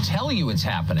media won't tell you it's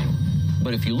happening,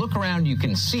 but if you look around, you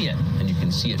can see it, and you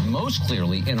can see it most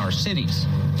clearly in our cities,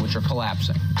 which are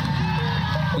collapsing.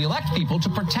 We elect people to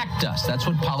protect us. That's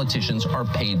what politicians are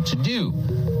paid to do.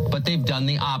 But they've done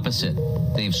the opposite.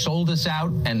 They've sold us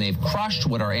out, and they've crushed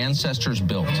what our ancestors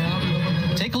built.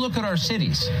 Take a look at our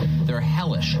cities. They're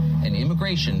hellish, and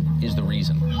immigration is the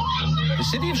reason. The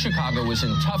city of Chicago was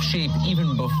in tough shape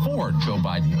even before Joe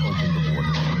Biden opened the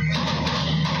border.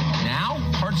 Now,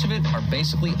 parts of it are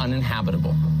basically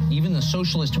uninhabitable. Even the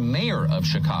socialist mayor of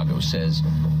Chicago says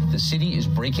the city is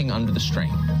breaking under the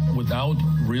strain. Without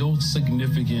real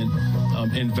significant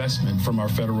investment from our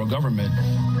federal government,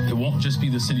 it won't just be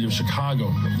the city of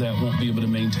Chicago that won't be able to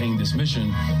maintain this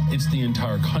mission. It's the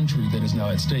entire country that is now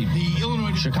at stake.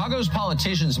 Chicago's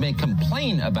politicians may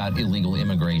complain about illegal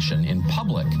immigration in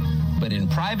public, but in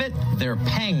private, they're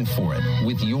paying for it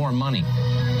with your money.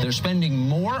 They're spending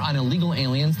more on illegal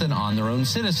aliens than on their own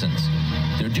citizens.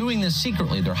 They're doing this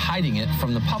secretly. They're hiding it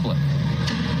from the public.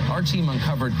 Our team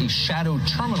uncovered a shadow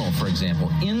terminal, for example,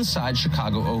 inside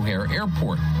Chicago O'Hare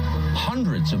Airport.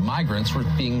 Hundreds of migrants were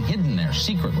being hidden there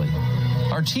secretly.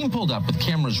 Our team pulled up with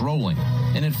cameras rolling,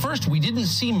 and at first we didn't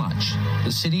see much.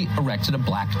 The city erected a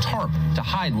black tarp to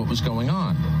hide what was going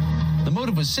on. The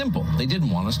motive was simple. They didn't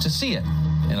want us to see it.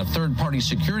 And a third-party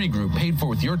security group paid for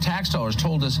with your tax dollars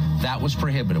told us that was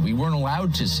prohibited. We weren't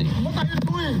allowed to see. What are you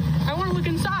doing? I want to look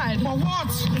inside. For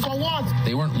what? For what?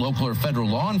 They weren't local or federal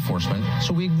law enforcement,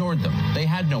 so we ignored them. They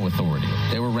had no authority.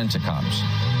 They were rent-a-cops.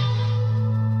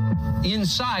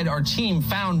 Inside, our team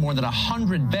found more than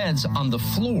 100 beds on the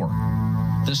floor.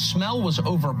 The smell was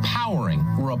overpowering,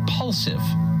 repulsive.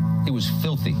 It was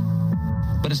filthy.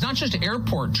 But it's not just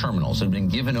airport terminals that have been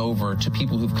given over to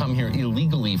people who've come here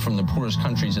illegally from the poorest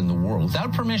countries in the world,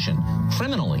 without permission,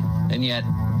 criminally, and yet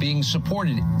being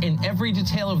supported in every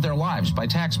detail of their lives by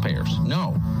taxpayers.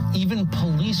 No, even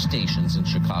police stations in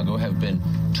Chicago have been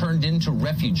turned into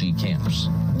refugee camps.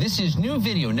 This is new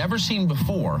video never seen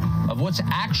before of what's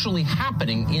actually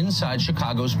happening inside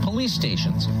Chicago's police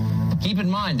stations. Keep in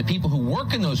mind, the people who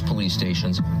work in those police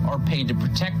stations are paid to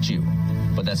protect you,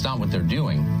 but that's not what they're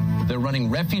doing. They're running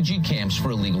refugee camps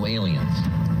for illegal aliens.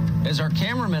 As our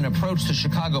cameramen approached the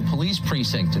Chicago police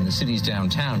precinct in the city's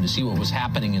downtown to see what was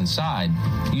happening inside,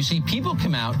 you see people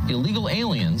come out, illegal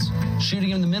aliens,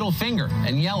 shooting them the middle finger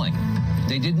and yelling.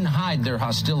 They didn't hide their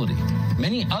hostility.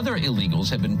 Many other illegals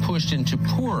have been pushed into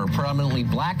poorer, predominantly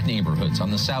black neighborhoods on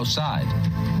the south side.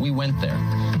 We went there.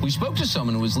 We spoke to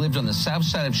someone who has lived on the south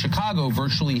side of Chicago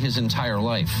virtually his entire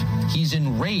life. He's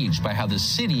enraged by how the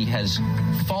city has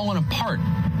fallen apart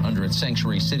under its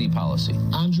sanctuary city policy.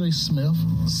 Andre Smith,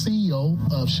 CEO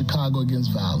of Chicago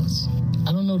Against Violence.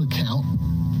 I don't know the count,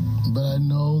 but I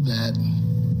know that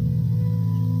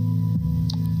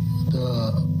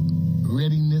the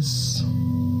readiness,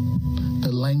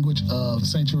 the language of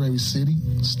sanctuary city,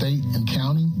 state, and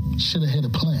county should have had a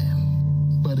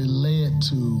plan, but it led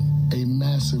to a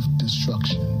massive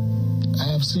destruction.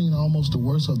 I have seen almost the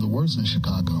worst of the worst in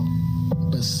Chicago,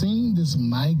 but seeing this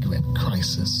migrant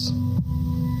crisis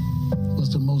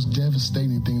was the most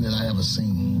devastating thing that I ever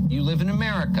seen. You live in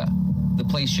America, the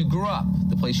place you grew up,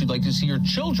 the place you'd like to see your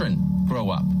children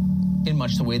grow up, in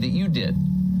much the way that you did.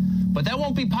 But that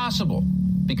won't be possible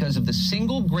because of the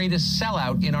single greatest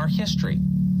sellout in our history.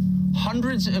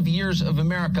 Hundreds of years of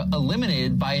America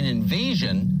eliminated by an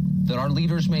invasion that our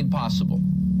leaders made possible.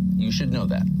 You should know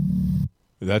that.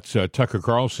 That's Tucker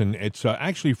Carlson. It's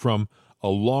actually from a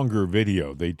longer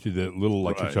video. They did a little,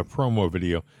 like, it's a promo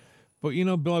video. But, you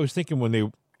know, Bill, I was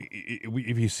thinking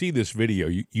if you see this video,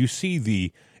 you see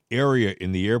the area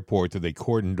in the airport that they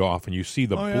cordoned off, and you see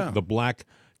the black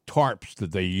tarps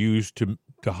that they used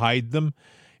to hide them.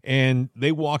 And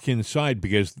they walk inside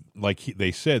because, like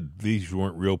they said, these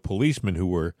weren't real policemen who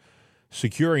were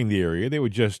securing the area. They were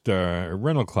just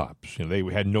rental cops. They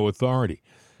had no authority.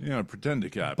 Pretend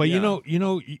to cop. But you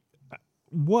know,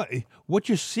 what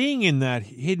you're seeing in that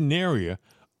hidden area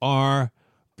are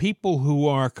people who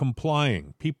are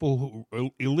complying,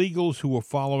 illegals who are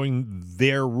following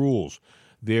their rules.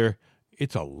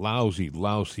 It's a lousy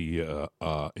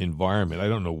environment. I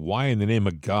don't know why, in the name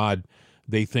of God,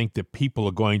 they think that people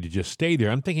are going to just stay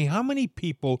there. I'm thinking, how many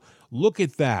people look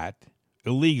at that,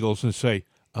 illegals, and say,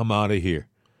 I'm out of here.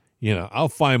 I'll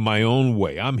find my own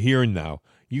way. I'm here now.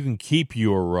 You can keep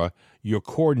your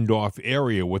cordoned off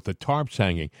area with the tarps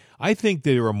hanging. I think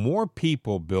there are more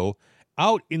people, Bill,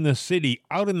 out in the city,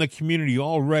 out in the community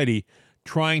already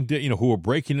trying to, who are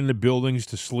breaking into buildings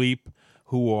to sleep,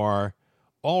 who are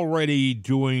already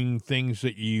doing things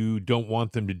that you don't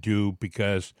want them to do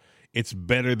because it's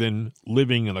better than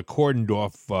living in a cordoned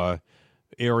off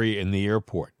area in the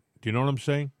airport. Do you know what I'm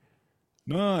saying?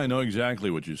 No, I know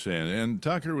exactly what you're saying. And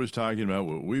Tucker was talking about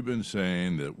what we've been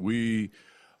saying, that we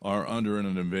are under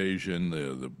an invasion.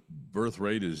 The birth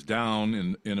rate is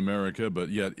down in America, but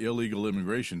yet illegal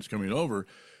immigration is coming over.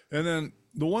 And then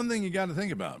the one thing you got to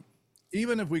think about,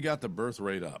 even if we got the birth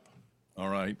rate up, all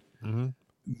right,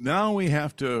 now we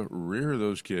have to rear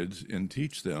those kids and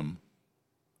teach them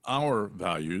our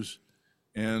values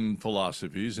and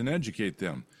philosophies and educate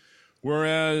them.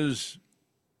 Whereas,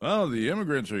 the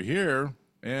immigrants are here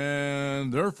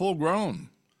and they're full grown.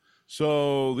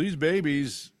 So these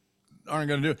babies aren't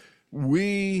going to do it.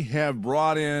 We have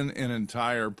brought in an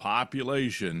entire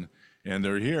population and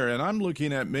they're here. And I'm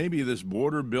looking at maybe this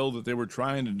border bill that they were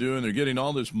trying to do, and they're getting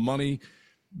all this money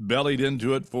bellied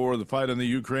into it for the fight on the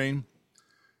Ukraine.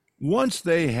 Once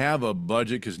they have a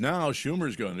budget, because now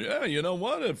Schumer's going, you know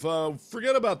what? If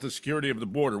forget about the security of the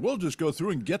border, we'll just go through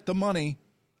and get the money.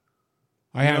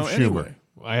 I have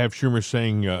Schumer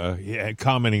saying,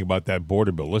 commenting about that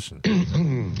border bill. Listen.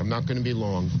 I'm not going to be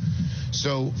long.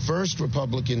 So first,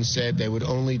 Republicans said they would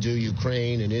only do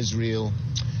Ukraine and Israel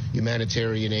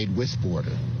humanitarian aid with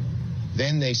border.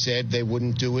 Then they said they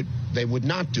wouldn't do it. They would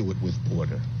not do it with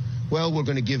border. Well, we're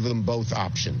going to give them both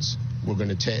options.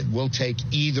 We'll take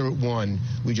either one.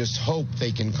 We just hope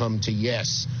they can come to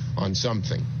yes on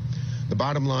something. The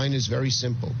bottom line is very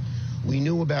simple. We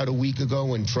knew about a week ago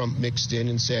when Trump mixed in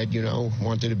and said,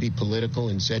 wanted to be political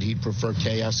and said he'd prefer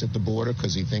chaos at the border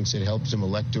because he thinks it helps him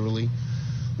electorally.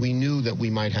 We knew that we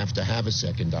might have to have a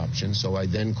second option. So I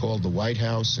then called the White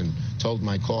House and told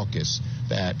my caucus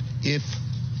that if,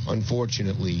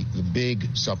 unfortunately, the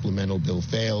big supplemental bill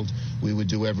failed, we would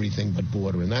do everything but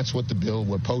border. And that's what the bill,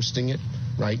 we're posting it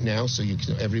right now so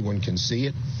everyone can see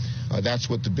it. That's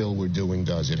what the bill we're doing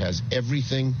does. It has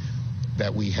everything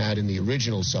that we had in the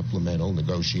original supplemental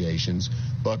negotiations,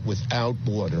 but without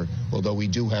border, although we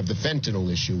do have the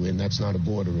fentanyl issue in. That's not a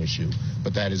border issue,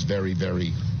 but that is very,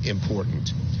 very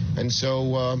important. And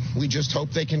so we just hope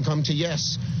they can come to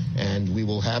yes, and we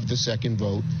will have the second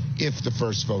vote if the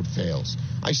first vote fails.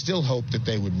 I still hope that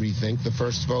they would rethink the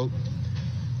first vote.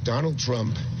 Donald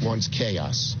Trump wants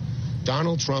chaos.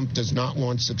 Donald Trump does not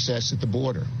want success at the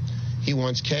border. He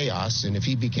wants chaos, and if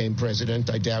he became president,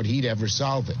 I doubt he'd ever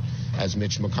solve it, as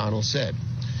Mitch McConnell said.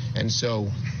 And so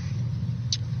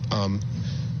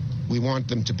we want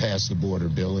them to pass the border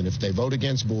bill, and if they vote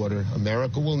against border,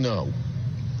 America will know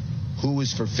who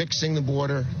is for fixing the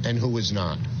border and who is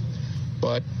not.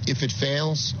 But if it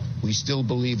fails, we still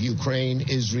believe Ukraine,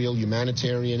 Israel,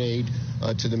 humanitarian aid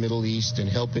to the Middle East and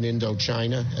help in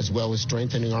Indochina, as well as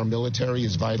strengthening our military,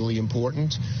 is vitally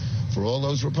important. For all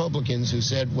those Republicans who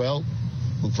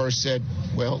first said,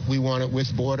 we want it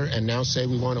with border, and now say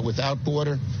we want it without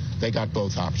border, they got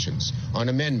both options. On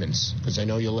amendments, because I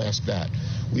know you'll ask that,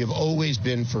 we have always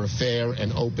been for a fair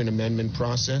and open amendment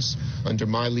process. Under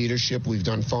my leadership, we've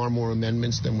done far more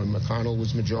amendments than when McConnell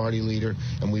was majority leader,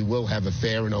 and we will have a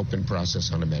fair and open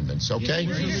process on amendments, okay?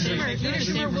 You're in the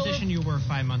same position you were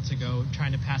 5 months ago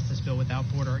trying to pass this bill without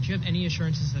border. Do you have any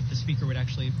assurances that the Speaker would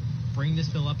actually bring this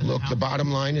bill up in the House? Look, the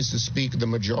bottom line is the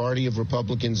majority of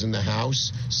Republicans in the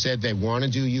House said they want to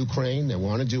do Ukraine, they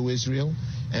want to do Israel,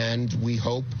 and we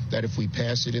hope that if we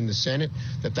pass it in the Senate,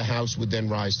 that the House would then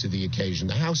rise to the occasion.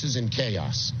 The House is in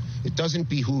chaos. It doesn't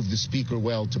behoove the Speaker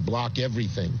well to block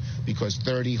everything because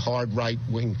 30 hard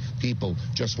right-wing people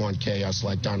just want chaos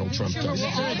like Donald Trump does.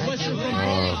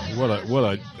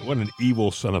 What an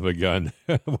evil son of a gun.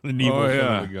 What an evil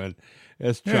son of a gun.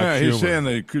 As Chuck yeah, he's Schumer. saying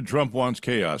that Trump wants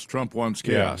chaos. Trump wants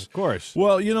chaos. Yeah, of course.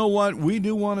 Well, you know what? We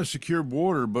do want a secure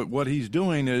border, but what he's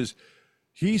doing is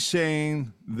he's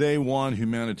saying they want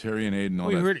humanitarian aid and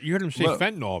all that. You heard him say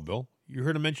fentanyl, Bill. You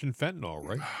heard him mention fentanyl,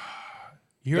 right?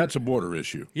 That's a border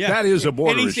issue. Yeah. That is a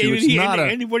border issue. It's not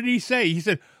and what did he say? He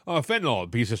said, fentanyl,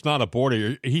 because it's not a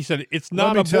border. He said, it's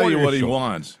not a border Let me tell you what issue. he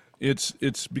wants.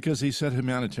 It's because he said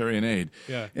humanitarian aid.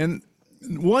 Yeah. And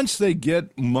once they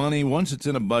get money, once it's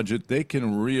in a budget, they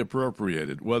can reappropriate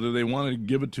it, whether they want to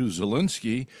give it to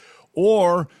Zelensky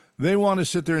or they want to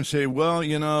sit there and say, well,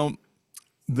 you know,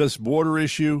 this border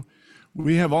issue,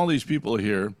 we have all these people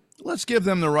here. Let's give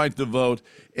them the right to vote,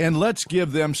 and let's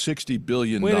give them $60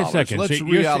 billion. Wait a second. Let's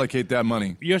reallocate that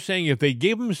money. You're saying if they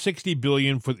gave them $60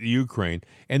 billion for the Ukraine,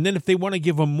 and then if they want to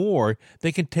give them more,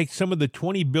 they can take some of the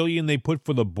 $20 billion they put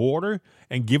for the border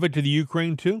and give it to the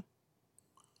Ukraine too?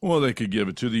 Well, they could give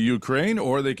it to the Ukraine,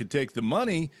 or they could take the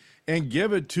money and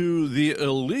give it to the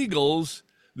illegals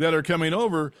that are coming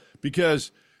over.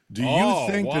 Because do you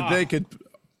think that they could?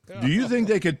 Do you think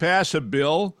they could pass a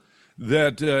bill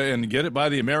that and get it by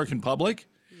the American public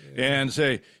and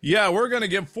say, yeah, we're going to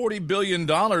give $40 billion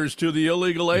to the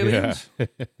illegal aliens? Yeah.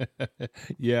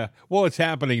 Yeah. Well, it's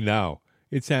happening now.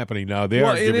 It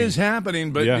is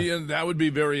happening, but that would be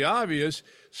very obvious.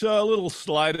 So a little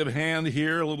sleight of hand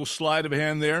here, a little sleight of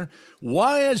hand there.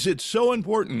 Why is it so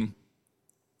important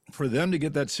for them to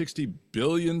get that $60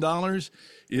 billion?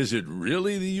 Is it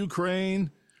really the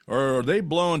Ukraine, or are they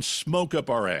blowing smoke up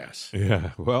our ass?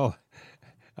 Yeah, well,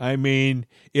 I mean,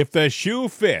 if the shoe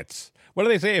fits, what do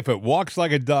they say? If it walks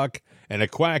like a duck and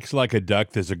it quacks like a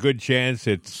duck, there's a good chance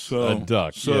it's a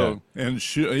duck. And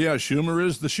Schumer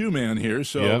is the shoe man here.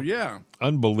 So,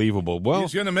 Unbelievable. Well,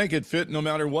 he's going to make it fit no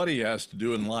matter what he has to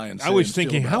do and lie and say. I was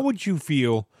thinking, how would you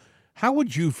feel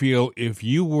if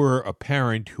you were a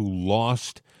parent who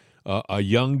lost a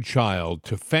young child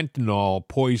to fentanyl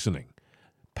poisoning?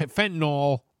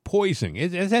 Fentanyl poisoning.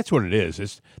 That's what it is.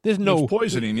 It's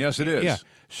poisoning. Yes, it is. Yeah.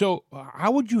 So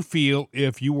how would you feel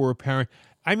if you were a parent?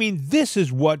 I mean, this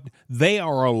is what they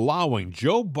are allowing.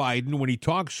 Joe Biden, when he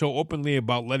talks so openly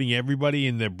about letting everybody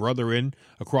and their brother in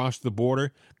across the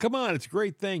border, come on, it's a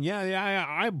great thing. Yeah,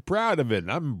 I'm proud of it.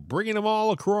 I'm bringing them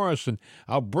all across, and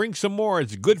I'll bring some more.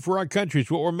 It's good for our country. It's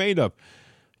what we're made of.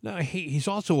 Now, he's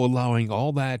also allowing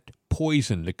all that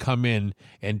poison to come in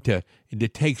and to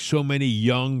take so many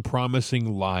young,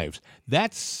 promising lives.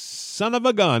 That son of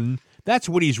a gun, that's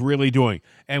what he's really doing.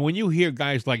 And when you hear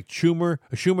guys like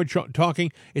Schumer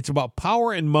talking, it's about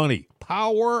power and money.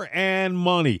 Power and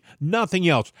money. Nothing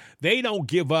else. They don't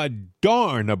give a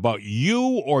darn about you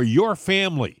or your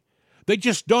family. They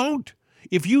just don't.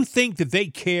 If you think that they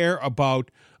care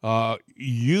about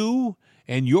you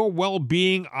and your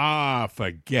well-being,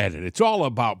 forget it. It's all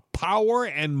about power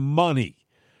and money.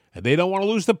 And they don't want to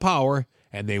lose the power,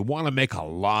 and they want to make a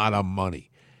lot of money.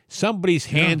 Somebody's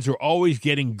hands are always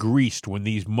getting greased when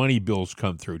these money bills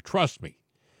come through. Trust me.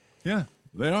 Yeah,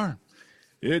 they are.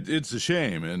 It's a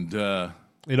shame. And,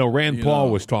 Rand Paul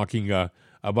was talking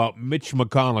about Mitch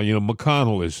McConnell. You know,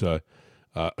 McConnell is a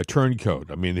turncoat.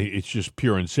 I mean, it's just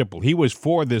pure and simple. He was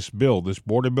for this bill, this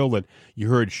border bill that you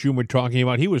heard Schumer talking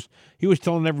about. He was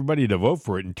telling everybody to vote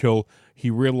for it until he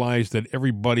realized that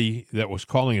everybody that was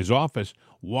calling his office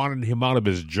wanted him out of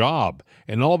his job.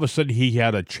 And all of a sudden, he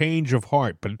had a change of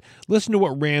heart. But listen to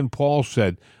what Rand Paul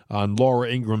said on Laura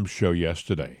Ingram's show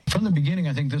yesterday. From the beginning,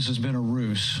 I think this has been a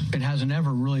ruse. It hasn't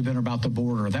ever really been about the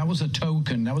border. That was a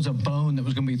token. That was a bone that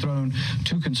was going to be thrown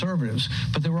to conservatives.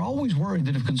 But they were always worried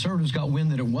that if conservatives got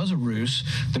wind that it was a ruse,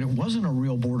 that it wasn't a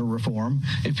real border reform,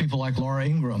 if people like Laura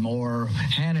Ingraham or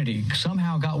Hannity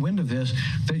somehow got wind of this,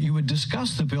 that you would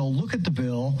discuss the bill, look at the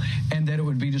bill, and that it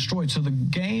would be destroyed. So the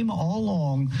game all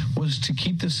along was to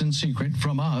keep this in secret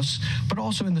from us, but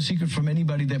also in the secret from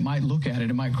anybody that might look at it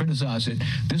and might criticize it.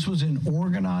 This was an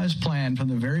organized plan from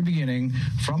the very beginning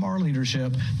from our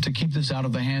leadership to keep this out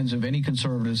of the hands of any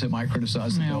conservatives that might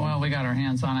criticize the bill. Well, we got our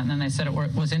hands on it, and then they said it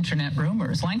was internet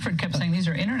rumors. Langford kept saying these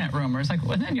are internet rumors. Like,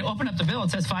 well, then you open up the bill,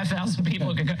 it says 5,000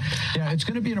 people could go. Yeah, it's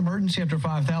going to be an emergency after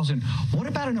 5,000. What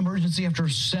about an emergency after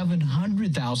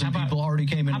 700,000 people already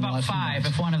came in? How about 5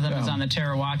 if one of them is on the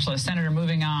terror watch list? Senator,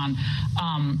 moving on.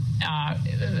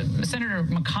 Senator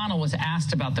McConnell was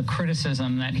asked about the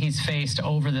criticism that he's faced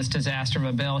over this disaster of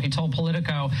a bill. He told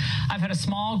Politico, I've had a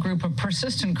small group of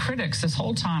persistent critics this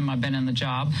whole time I've been in the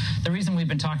job. The reason we've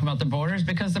been talking about the border is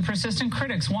because the persistent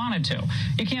critics wanted to.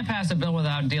 You can't pass a bill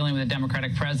without dealing with a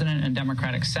Democratic president and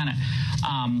Democratic Senate.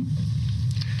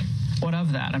 What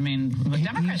of that? I mean, the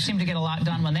Democrats seem to get a lot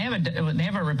done when they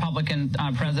have a Republican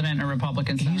president or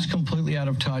Republican Senate. He's completely out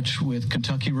of touch with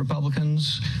Kentucky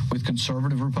Republicans, with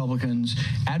conservative Republicans,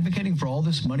 advocating for all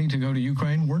this money to go to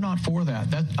Ukraine. We're not for that.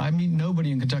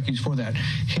 Nobody in Kentucky is for that.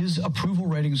 His approval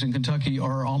ratings in Kentucky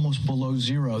are almost below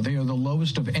zero. They are the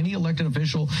lowest of any elected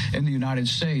official in the United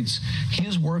States. He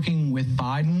is working with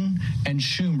Biden and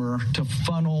Schumer to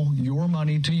funnel your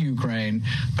money to Ukraine,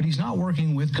 but he's not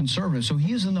working with conservatives. So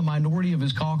he is in the minority of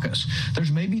his caucus.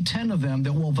 There's maybe 10 of them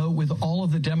that will vote with all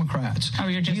of the Democrats.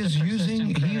 He is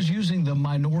using the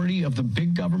minority of the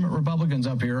big government Republicans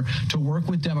up here to work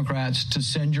with Democrats to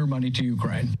send your money to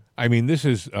Ukraine. I mean, this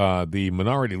is the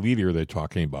minority leader they're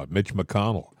talking about, Mitch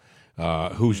McConnell,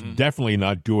 who's definitely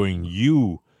not doing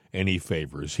you any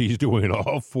favors. He's doing it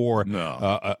all for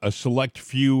a select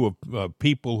few of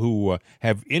people who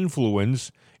have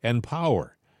influence and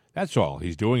power. That's all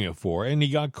he's doing it for. And he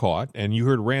got caught. And you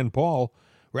heard Rand Paul.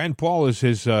 Rand Paul is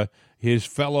his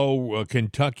fellow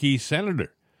Kentucky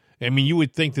senator. I mean, you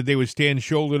would think that they would stand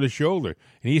shoulder to shoulder.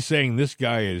 And he's saying this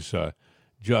guy is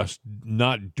just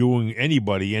not doing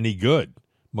anybody any good,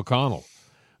 McConnell.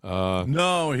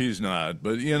 No, he's not.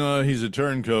 But, he's a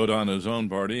turncoat on his own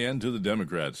party and to the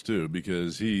Democrats, too,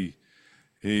 because he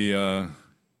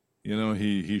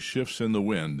shifts in the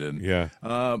wind.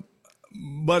 And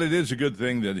but it is a good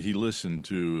thing that he listened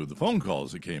to the phone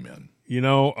calls that came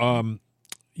in.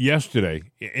 Yesterday,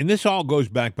 and this all goes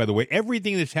back, by the way,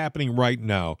 everything that's happening right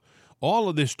now, all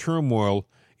of this turmoil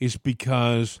is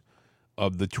because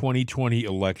of the 2020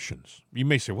 elections. You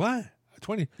may say, what?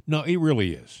 20? No, it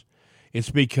really is.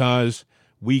 It's because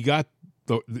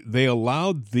they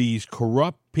allowed these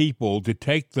corrupt people to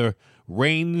take the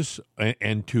reins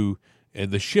and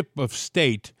the ship of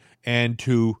state and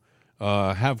to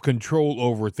have control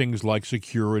over things like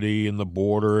security and the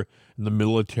border and the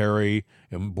military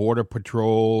and border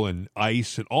patrol and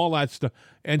ICE and all that stuff.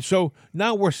 And so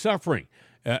now we're suffering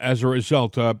as a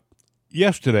result.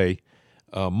 Yesterday,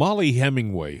 Molly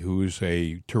Hemingway, who's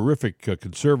a terrific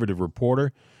conservative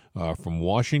reporter from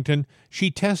Washington, she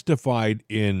testified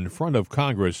in front of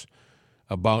Congress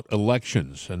about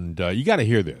elections. And you got to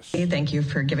hear this. Thank you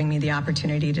for giving me the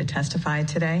opportunity to testify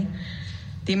today.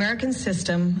 The American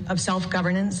system of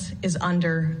self-governance is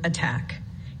under attack.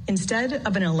 Instead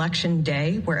of an election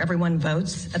day where everyone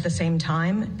votes at the same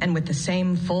time and with the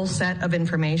same full set of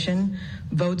information,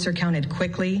 votes are counted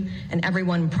quickly and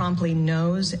everyone promptly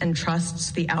knows and trusts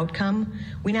the outcome,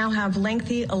 we now have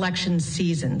lengthy election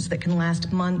seasons that can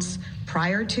last months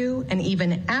prior to and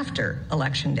even after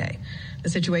Election Day. The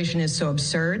situation is so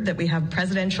absurd that we have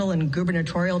presidential and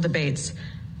gubernatorial debates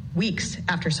weeks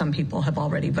after some people have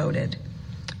already voted.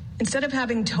 Instead of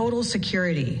having total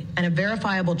security and a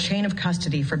verifiable chain of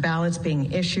custody for ballots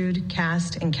being issued,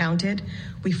 cast, and counted,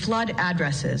 we flood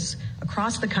addresses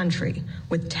across the country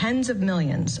with tens of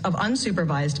millions of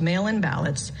unsupervised mail-in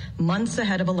ballots months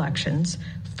ahead of elections,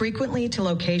 frequently to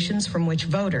locations from which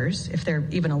voters, if they're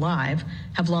even alive,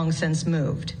 have long since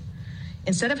moved.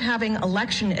 Instead of having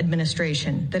election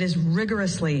administration that is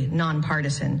rigorously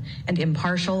nonpartisan and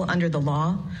impartial under the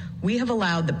law, we have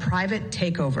allowed the private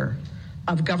takeover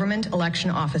of government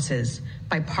election offices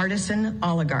by partisan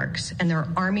oligarchs and their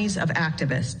armies of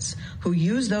activists who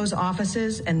use those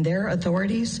offices and their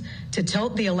authorities to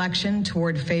tilt the election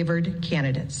toward favored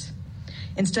candidates.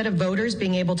 Instead of voters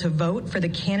being able to vote for the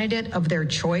candidate of their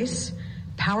choice,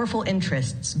 powerful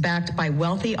interests backed by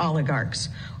wealthy oligarchs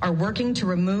are working to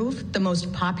remove the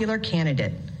most popular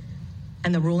candidate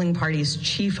and the ruling party's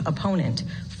chief opponent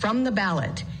from the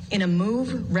ballot in a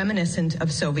move reminiscent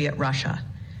of Soviet Russia.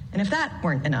 And if that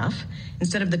weren't enough,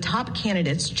 instead of the top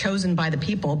candidates chosen by the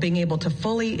people being able to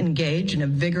fully engage in a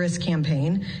vigorous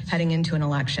campaign heading into an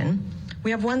election,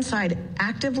 we have one side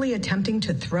actively attempting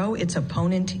to throw its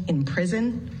opponent in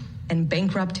prison and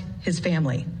bankrupt his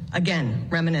family, again,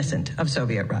 reminiscent of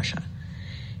Soviet Russia.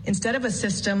 Instead of a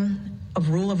system of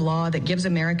rule of law that gives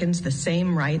Americans the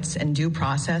same rights and due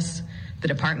process, the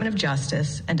Department of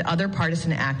Justice and other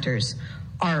partisan actors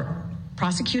are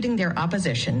prosecuting their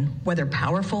opposition, whether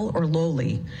powerful or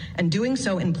lowly, and doing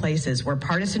so in places where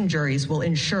partisan juries will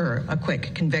ensure a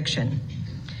quick conviction.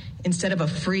 Instead of a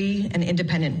free and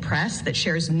independent press that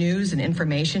shares news and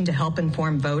information to help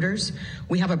inform voters,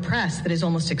 we have a press that is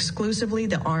almost exclusively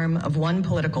the arm of one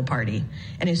political party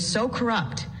and is so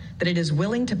corrupt that it is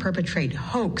willing to perpetrate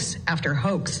hoax after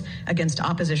hoax against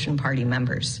opposition party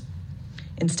members.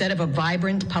 Instead of a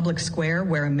vibrant public square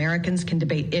where Americans can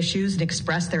debate issues and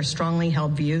express their strongly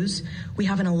held views, we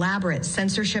have an elaborate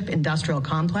censorship industrial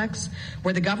complex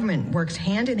where the government works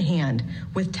hand in hand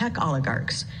with tech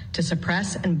oligarchs to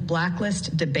suppress and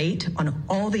blacklist debate on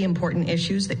all the important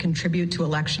issues that contribute to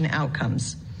election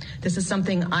outcomes. This is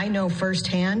something I know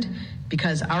firsthand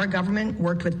because our government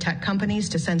worked with tech companies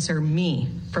to censor me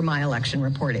for my election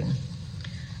reporting.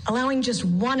 Allowing just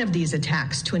one of these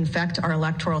attacks to infect our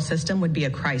electoral system would be a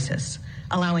crisis.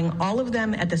 Allowing all of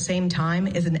them at the same time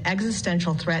is an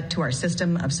existential threat to our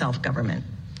system of self-government.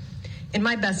 In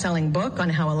my best-selling book on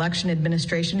how election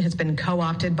administration has been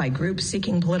co-opted by groups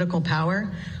seeking political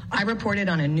power, I reported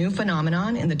on a new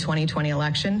phenomenon in the 2020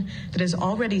 election that has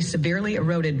already severely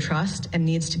eroded trust and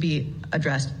needs to be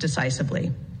addressed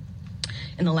decisively.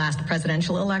 In the last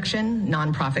presidential election,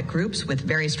 nonprofit groups with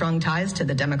very strong ties to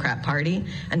the Democrat Party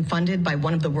and funded by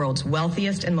one of the world's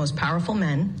wealthiest and most powerful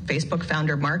men, Facebook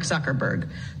founder Mark Zuckerberg,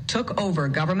 took over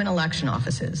government election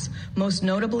offices, most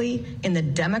notably in the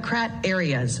Democrat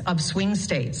areas of swing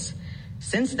states.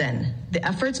 Since then, the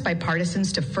efforts by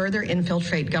partisans to further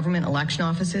infiltrate government election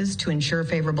offices to ensure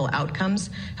favorable outcomes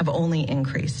have only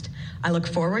increased. I look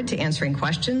forward to answering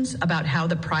questions about how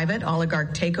the private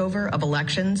oligarch takeover of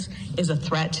elections is a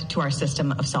threat to our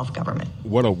system of self-government.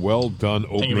 What a well-done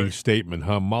opening statement,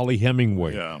 huh? Molly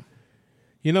Hemingway. Yeah.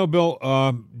 You know, Bill,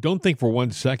 don't think for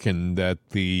one second that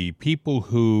the people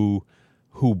who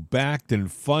backed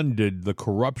and funded the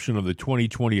corruption of the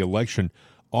 2020 election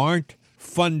aren't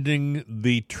funding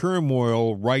the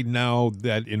turmoil right now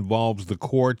that involves the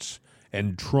courts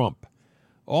and Trump.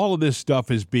 All of this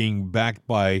stuff is being backed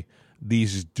by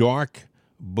these dark,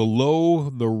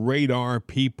 below-the-radar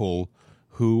people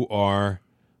who are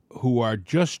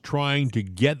just trying to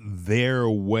get their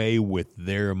way with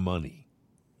their money.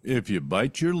 If you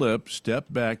bite your lip, step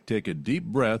back, take a deep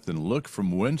breath, and look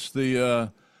from whence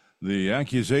the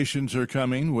accusations are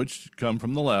coming, which come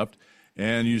from the left,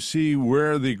 and you see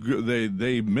where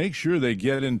they make sure they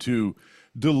get into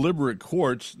deliberate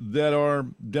courts that are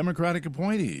Democratic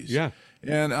appointees. Yeah.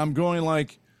 And I'm going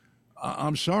like,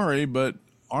 I'm sorry, but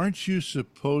aren't you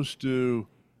supposed to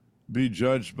be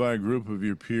judged by a group of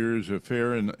your peers,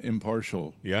 fair and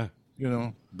impartial? Yeah. You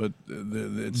know, but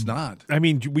it's not. I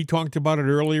mean, we talked about it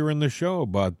earlier in the show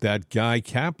about that guy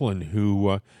Kaplan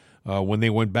who, when they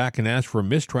went back and asked for a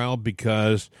mistrial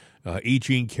because E.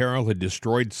 Jean Carroll had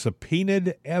destroyed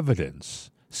subpoenaed evidence,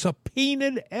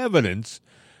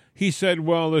 he said,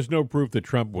 well, there's no proof that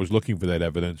Trump was looking for that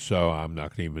evidence, so I'm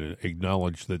not going to even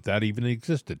acknowledge that even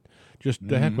existed. Just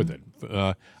the heck with it.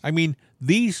 I mean,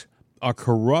 these are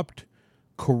corrupt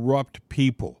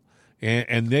people.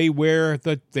 And they wear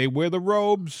the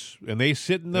robes and they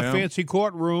sit in the fancy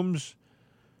courtrooms.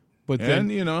 But then,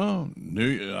 you know,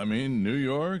 New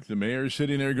York, the mayor's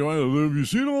sitting there going, oh, have you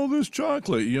seen all this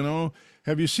chocolate? You know,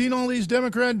 have you seen all these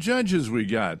Democrat judges we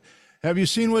got? Have you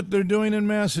seen what they're doing in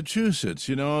Massachusetts?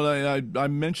 You know, I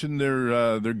mentioned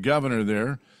their governor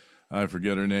there. I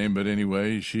forget her name, but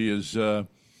anyway, she is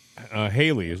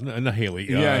Haley, isn't it? Not Haley.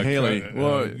 Yeah,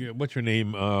 Haley. What's her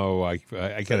name? Oh, I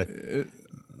got it.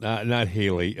 Not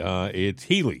Haley. It's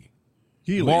Healy.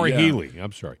 Maura Healey.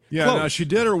 I'm sorry. Yeah, Close. now she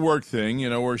did her work thing, you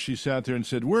know, where she sat there and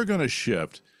said, we're going to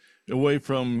shift away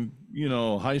from, you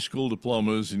know, high school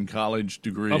diplomas and college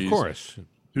degrees. Of course.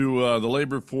 To the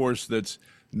labor force that's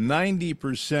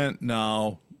 90%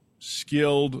 now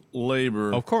skilled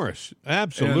labor. Of course.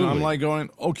 Absolutely. And I'm like going,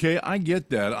 okay, I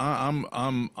get that. I'm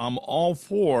all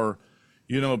for,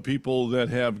 you know, people that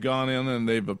have gone in and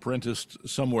they've apprenticed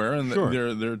somewhere and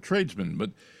they're tradesmen.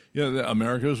 But, you know,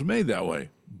 America was made that way.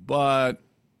 But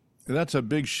that's a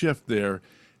big shift there.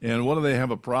 And what do they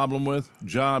have a problem with?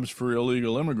 Jobs for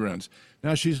illegal immigrants.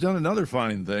 Now, she's done another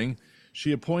fine thing.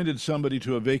 She appointed somebody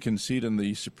to a vacant seat in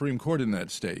the Supreme Court in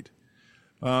that state.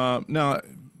 Now,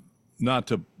 not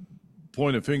to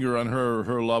point a finger on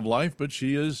her love life, but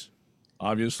she is,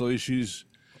 obviously, she's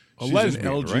a lesbian,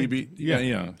 an LGBT. Right?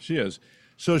 Yeah, she is.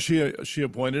 So she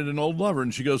appointed an old lover,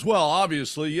 and she goes, well,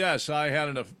 obviously, yes, I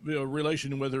had a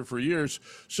relation with her for years,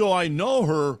 so I know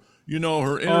her, you know,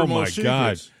 her innermost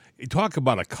secrets. God. Talk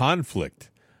about a conflict.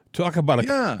 Talk about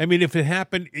I mean, if it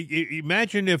happened,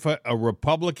 imagine if a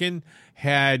Republican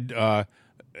had an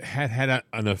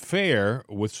affair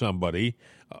with somebody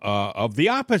of the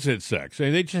opposite sex,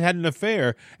 and they just had an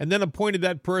affair, and then appointed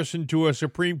that person to a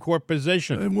Supreme Court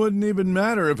position. It wouldn't even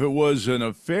matter if it was an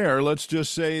affair. Let's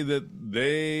just say that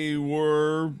they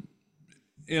were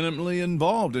intimately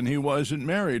involved, and he wasn't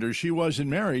married or she wasn't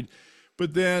married.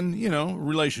 But then, you know,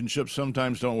 relationships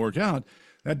sometimes don't work out.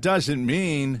 That doesn't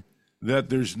mean that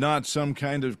there's not some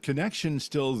kind of connection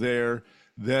still there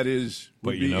that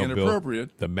would be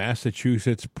inappropriate. Bill, the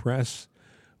Massachusetts press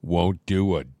won't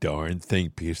do a darn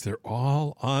thing because they're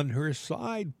all on her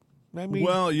side. I mean,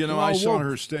 well, I saw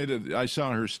her State of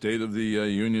the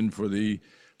Union for the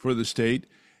state,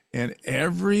 and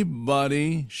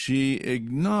everybody she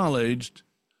acknowledged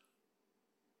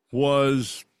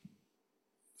was,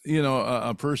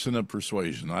 a person of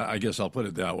persuasion. I guess I'll put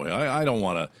it that way. I don't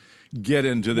want to get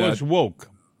into that.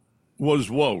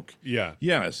 Was woke. Yeah.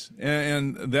 Yes.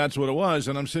 And that's what it was.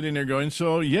 And I'm sitting there going,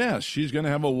 so yes, she's going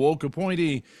to have a woke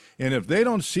appointee. And if they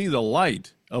don't see the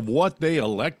light of what they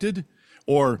elected,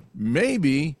 or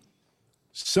maybe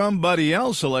somebody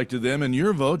else elected them and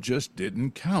your vote just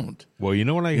didn't count. Well, you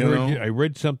know what I heard? I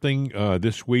read something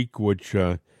this week which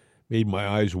made my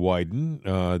eyes widen,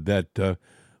 that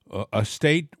a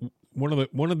state, one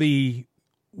of the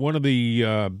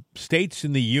states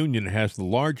in the union has the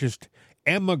largest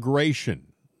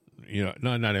emigration.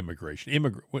 Not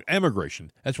immigration.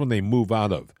 Emigration. That's when they move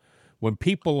out of. When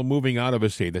people are moving out of a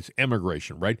state, that's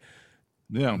emigration, right?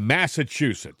 Yeah.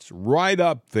 Massachusetts, right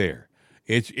up there.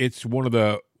 It's one of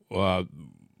the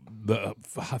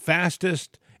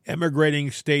fastest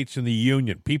emigrating states in the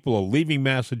union. People are leaving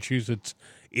Massachusetts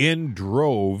in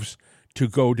droves to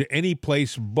go to any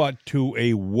place but to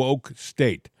a woke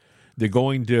state. They're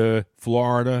going to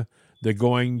Florida. They're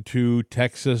going to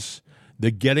Texas.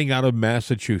 They're getting out of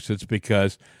Massachusetts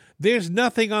because there's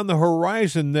nothing on the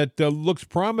horizon that looks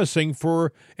promising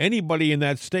for anybody in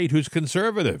that state who's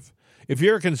conservative. If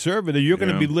you're a conservative, you're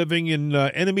going to be living in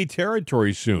enemy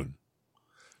territory soon.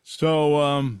 So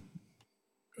I'm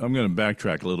going to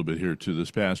backtrack a little bit here to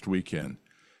this past weekend.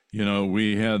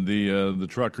 We had the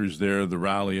truckers there, the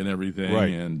rally and everything.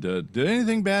 Right. And did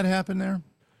anything bad happen there?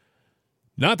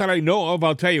 Not that I know of.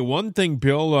 I'll tell you one thing,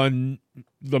 Bill.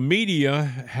 The media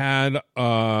had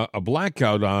a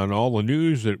blackout on all the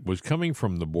news that was coming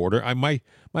from the border. My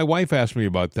wife asked me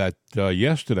about that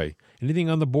yesterday. Anything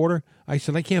on the border? I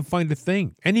said, I can't find a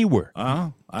thing anywhere.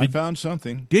 I found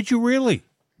something. Did you really?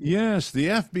 Yes, the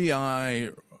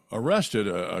FBI arrested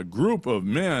a group of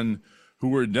men who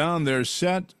were down there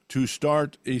set to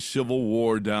start a civil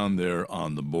war down there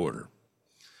on the border.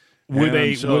 Were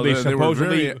they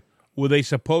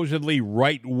supposedly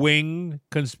right-wing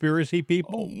conspiracy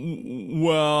people?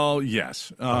 Well,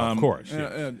 yes. Of course.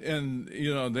 Yes. And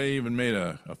they even made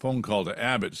a phone call to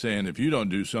Abbott saying, if you don't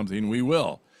do something, we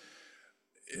will.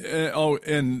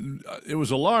 And it was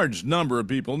a large number of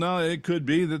people. Now, it could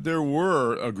be that there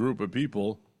were a group of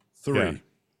people, three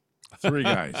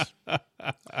guys.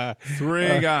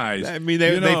 Three guys. I mean,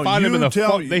 they found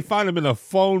him they found him in a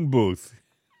phone booth.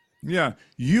 Yeah.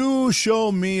 You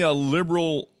show me a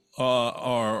liberal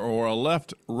or a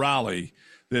left rally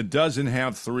that doesn't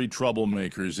have three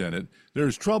troublemakers in it.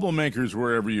 There's troublemakers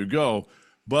wherever you go.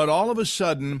 But all of a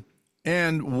sudden,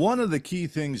 and one of the key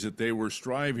things that they were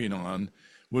striving on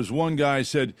was one guy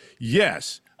said,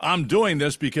 yes, I'm doing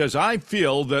this because I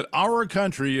feel that our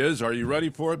country is, are you ready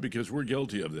for it? Because we're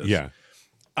guilty of this. Yeah.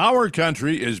 Our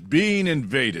country is being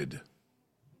invaded.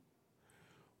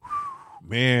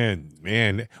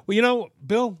 Man. Well,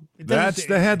 Bill, that's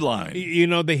the headline.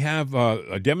 They have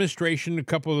a demonstration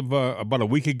about a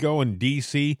week ago in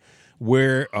D.C.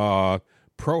 where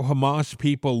pro-Hamas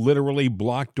people literally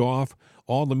blocked off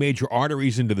all the major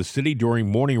arteries into the city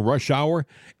during morning rush hour,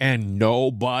 and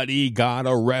nobody got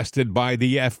arrested by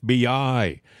the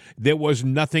FBI. There was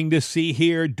nothing to see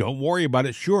here. Don't worry about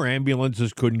it. Sure,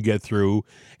 ambulances couldn't get through,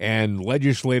 and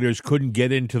legislators couldn't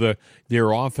get into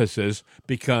their offices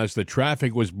because the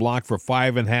traffic was blocked for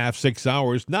 5.5, 6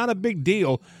 hours. Not a big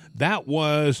deal. That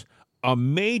was a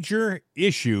major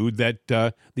issue that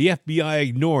the FBI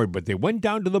ignored, but they went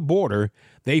down to the border.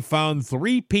 They found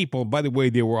 3 people. By the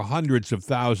way, there were hundreds of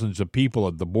thousands of people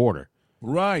at the border.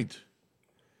 Right.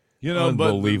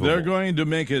 But they're going to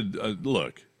make it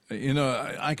look.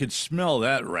 I could smell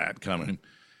that rat coming,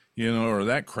 or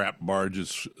that crap barge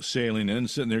is sailing in,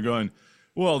 sitting there going,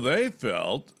 well, they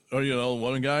felt, or,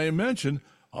 one guy mentioned,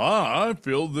 I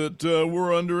feel that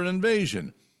we're under an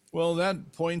invasion. Well,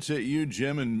 that points at you,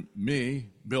 Jim, and me,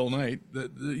 Bill Knight,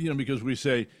 that, because we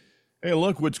say, hey,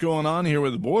 look what's going on here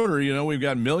with the border. We've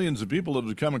got millions of people that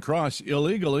have come across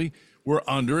illegally. We're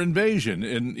under invasion.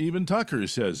 And even Tucker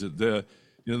says it, the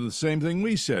same thing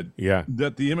we said. Yeah.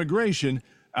 That the immigration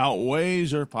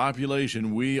outweighs our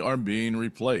population. We are being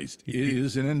replaced. It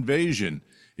is an invasion.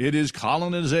 It is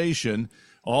colonization,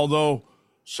 although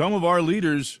some of our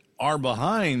leaders are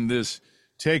behind this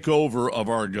takeover of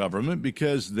our government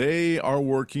because they are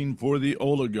working for the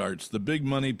oligarchs, the big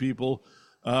money people,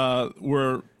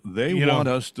 where they want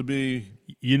us to be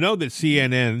that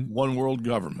CNN one world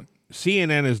government.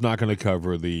 CNN is not going to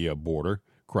cover the border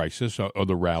crisis or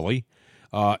the rally.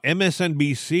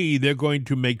 MSNBC, they're going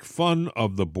to make fun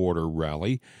of the border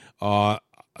rally.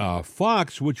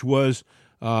 Fox, which was,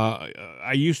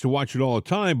 I used to watch it all the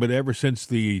time, but ever since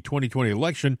the 2020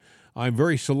 election, I'm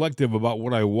very selective about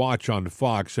what I watch on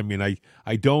Fox. I mean,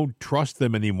 I don't trust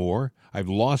them anymore. I've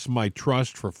lost my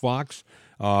trust for Fox.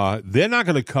 They're not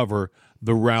going to cover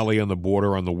the rally on the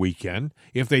border on the weekend.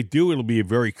 If they do, it'll be a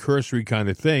very cursory kind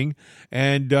of thing.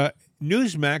 And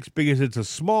Newsmax, because it's a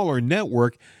smaller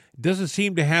network, doesn't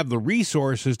seem to have the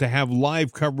resources to have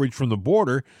live coverage from the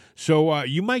border. So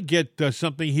you might get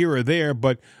something here or there,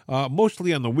 but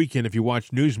mostly on the weekend, if you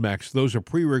watch Newsmax, those are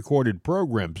pre-recorded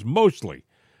programs, mostly.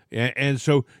 And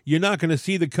so you're not going to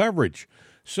see the coverage.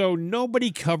 So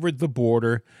nobody covered the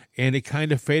border, and it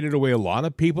kind of faded away. A lot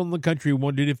of people in the country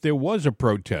wondered if there was a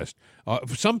protest.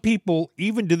 Some people,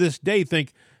 even to this day,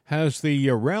 think, has the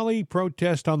rally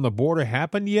protest on the border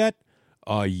happened yet?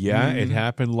 It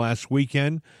happened last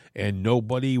weekend, and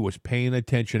nobody was paying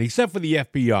attention, except for the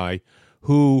FBI,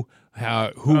 who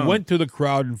went to the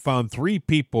crowd and found 3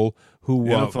 people who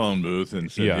in a phone booth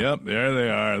and said, "Yep, there they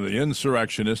are, the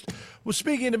insurrectionists." Well,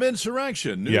 speaking of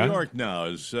insurrection, New York now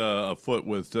is afoot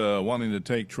with wanting to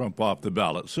take Trump off the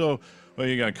ballot. So,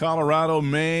 you got Colorado,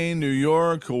 Maine, New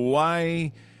York,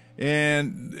 Hawaii,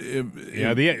 and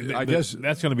I guess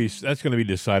that's going to be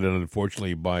decided,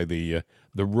 unfortunately, by the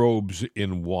robes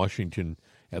in Washington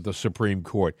at the Supreme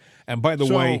Court. And by the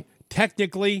way,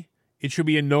 technically, it should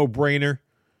be a no-brainer.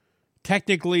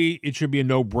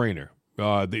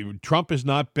 Trump has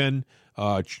not been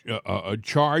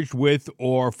charged with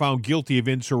or found guilty of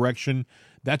insurrection.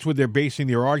 That's what they're basing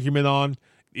their argument on.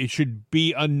 It should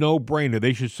be a no-brainer.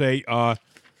 They should say,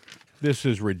 this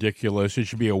is ridiculous. It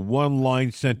should be a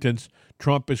one-line sentence.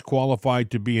 Trump is qualified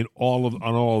to be on all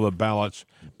of the ballots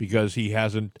because he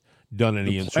hasn't done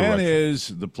any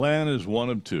insurrection. The plan is one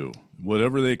of two,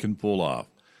 whatever they can pull off.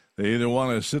 They either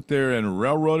want to sit there and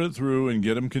railroad it through and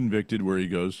get him convicted where he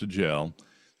goes to jail.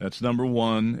 That's number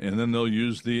one. And then they'll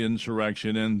use the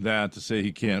insurrection and that to say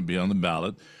he can't be on the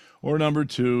ballot. Or number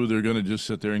two, they're going to just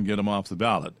sit there and get him off the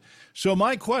ballot. So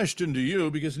my question to you,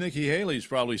 because Nikki Haley's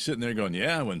probably sitting there going,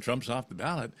 yeah, when Trump's off the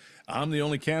ballot, I'm the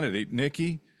only candidate.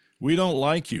 Nikki, we don't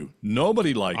like you.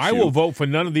 Nobody likes you. I will vote for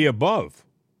none of the above.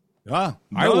 None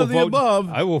of the above.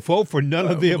 I will vote for none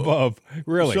of the above,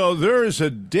 really. So there is a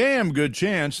damn good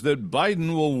chance that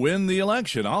Biden will win the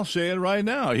election. I'll say it right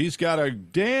now. He's got a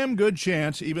damn good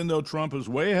chance, even though Trump is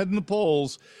way ahead in the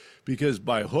polls, because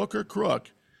by hook or crook,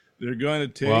 they're going to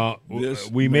take this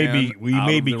we may be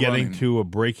getting running. to a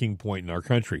breaking point in our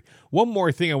country. One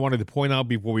more thing I wanted to point out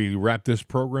before we wrap this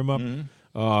program up.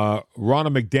 Ronna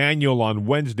McDaniel on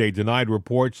Wednesday denied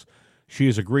reports she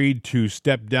has agreed to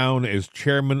step down as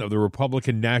chairman of the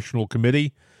Republican National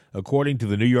Committee. According to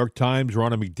the New York Times,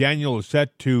 Ronna McDaniel is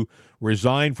set to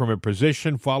resign from her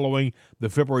position following the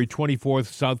February 24th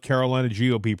South Carolina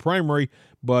GOP primary,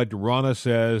 but Ronna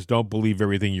says, don't believe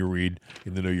everything you read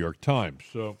in the New York Times.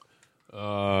 So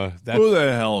that's, who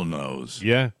the hell knows?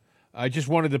 Yeah, I just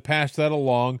wanted to pass that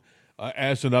along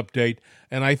as an update.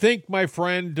 And I think, my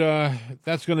friend,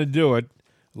 that's going to do it.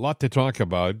 A lot to talk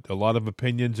about, a lot of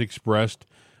opinions expressed.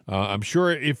 I'm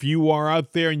sure if you are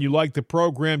out there and you like the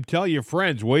program, tell your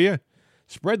friends, will you?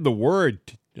 Spread the word.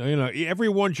 You know,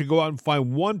 everyone should go out and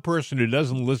find one person who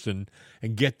doesn't listen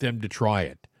and get them to try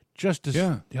it, just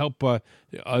to help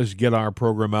us get our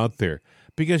program out there.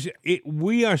 Because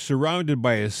we are surrounded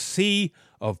by a sea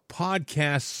of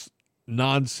podcasts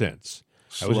nonsense.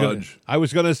 Sludge. I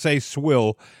was going to say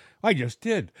swill. I just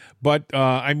did. But,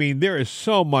 I mean, there is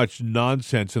so much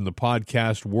nonsense in the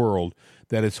podcast world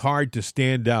that it's hard to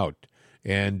stand out.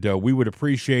 And we would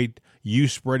appreciate you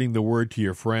spreading the word to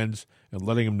your friends and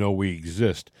letting them know we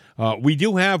exist. We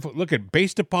do have,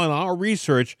 based upon our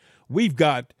research, we've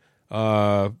got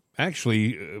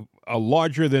actually a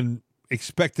larger than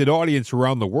expected audience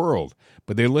around the world,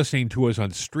 but they're listening to us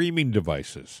on streaming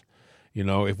devices. You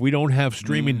know, if we don't have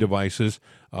streaming devices,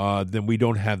 then we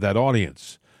don't have that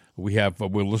audience. We're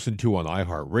listened to on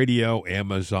iHeartRadio,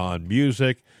 Amazon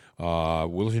Music. We're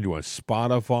listening to on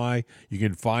Spotify. You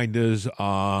can find us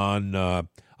on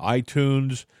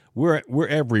iTunes. We're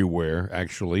everywhere,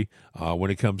 actually, when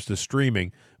it comes to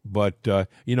streaming. But,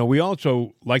 we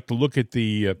also like to look at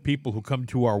the people who come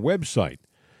to our website.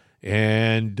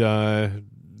 And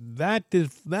that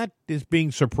is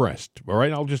being suppressed, all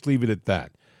right? I'll just leave it at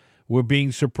that. We're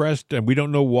being suppressed, and we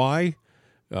don't know why.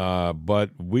 But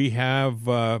we have,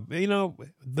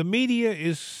 the media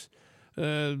is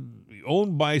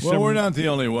owned by some... Well, we're not the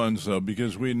only ones, though,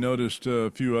 because we noticed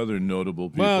a few other notable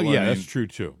people. Well, yeah, that's true,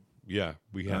 too. Yeah,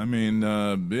 we have. I mean,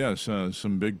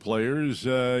 some big players,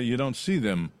 you don't see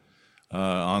them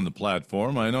on the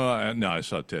platform. I know. I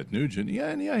saw Ted Nugent.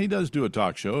 Yeah, he does do a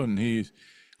talk show, and he's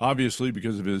obviously,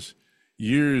 because of his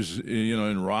years,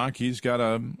 in rock, he's got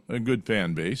a good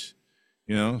fan base.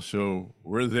 So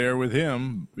we're there with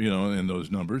him, in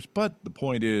those numbers. But the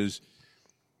point is,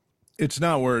 it's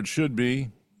not where it should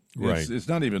be. Right. It's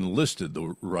not even listed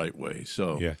the right way.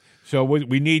 So yeah. So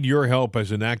we need your help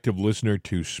as an active listener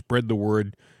to spread the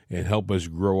word and help us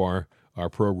grow our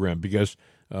program, because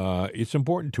it's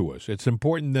important to us. It's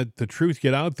important that the truth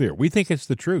get out there. We think it's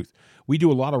the truth. We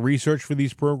do a lot of research for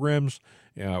these programs.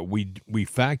 We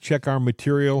fact check our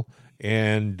material,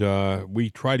 and we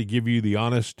try to give you the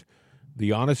honest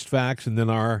facts, and then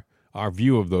our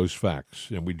view of those facts,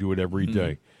 and we do it every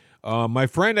day. My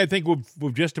friend, I think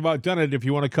we've just about done it. If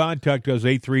you want to contact us,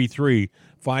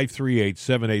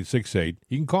 833-538-7868.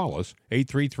 You can call us,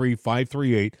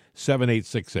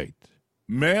 833-538-7868.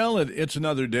 Mail at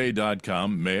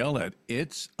itsanotherday.com, mail at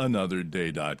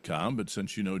itsanotherday.com. But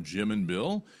since you know Jim and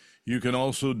Bill, you can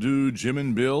also do Jim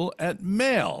and Bill at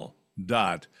mail.com.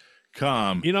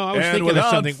 I was thinking of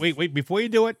something. Wait, before you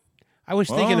do it, I was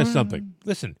thinking of something.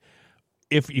 Listen,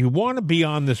 if you want to be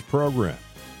on this program,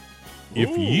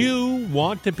 call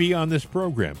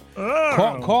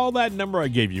that number I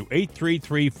gave you,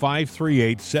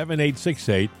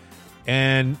 833-538-7868,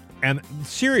 and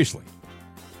seriously,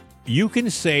 you can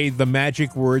say the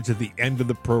magic words at the end of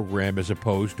the program as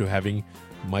opposed to having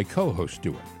my co-host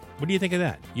do it. What do you think of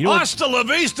that? Hasta la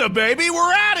vista, baby.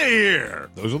 We're out of here.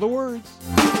 Those are the words.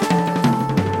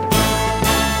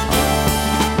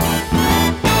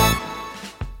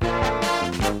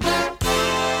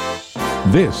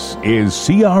 This is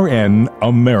CRN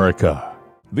America.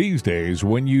 These days,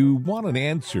 when you want an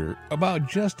answer about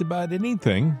just about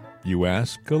anything, you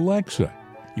ask Alexa.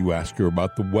 You ask her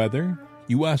about the weather.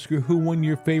 You ask her who won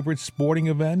your favorite sporting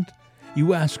event.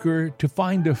 You ask her to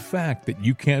find a fact that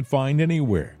you can't find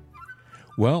anywhere.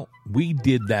 Well, we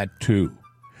did that too.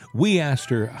 We asked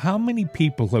her how many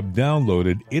people have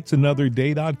downloaded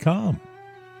itsanotherday.com.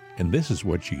 And this is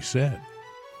what she said.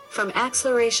 From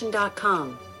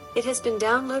acceleration.com. It has been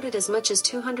downloaded as much as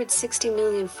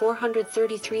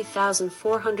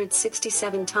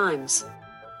 260,433,467 times.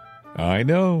 I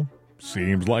know.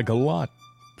 Seems like a lot.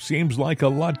 Seems like a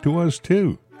lot to us,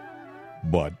 too.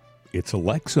 But it's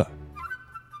Alexa.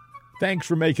 Thanks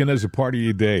for making us a part of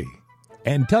your day.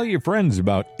 And tell your friends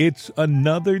about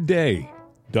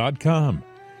itsanotherday.com.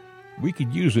 We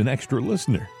could use an extra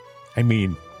listener. I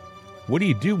mean, what do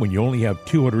you do when you only have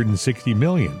 260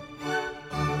 million?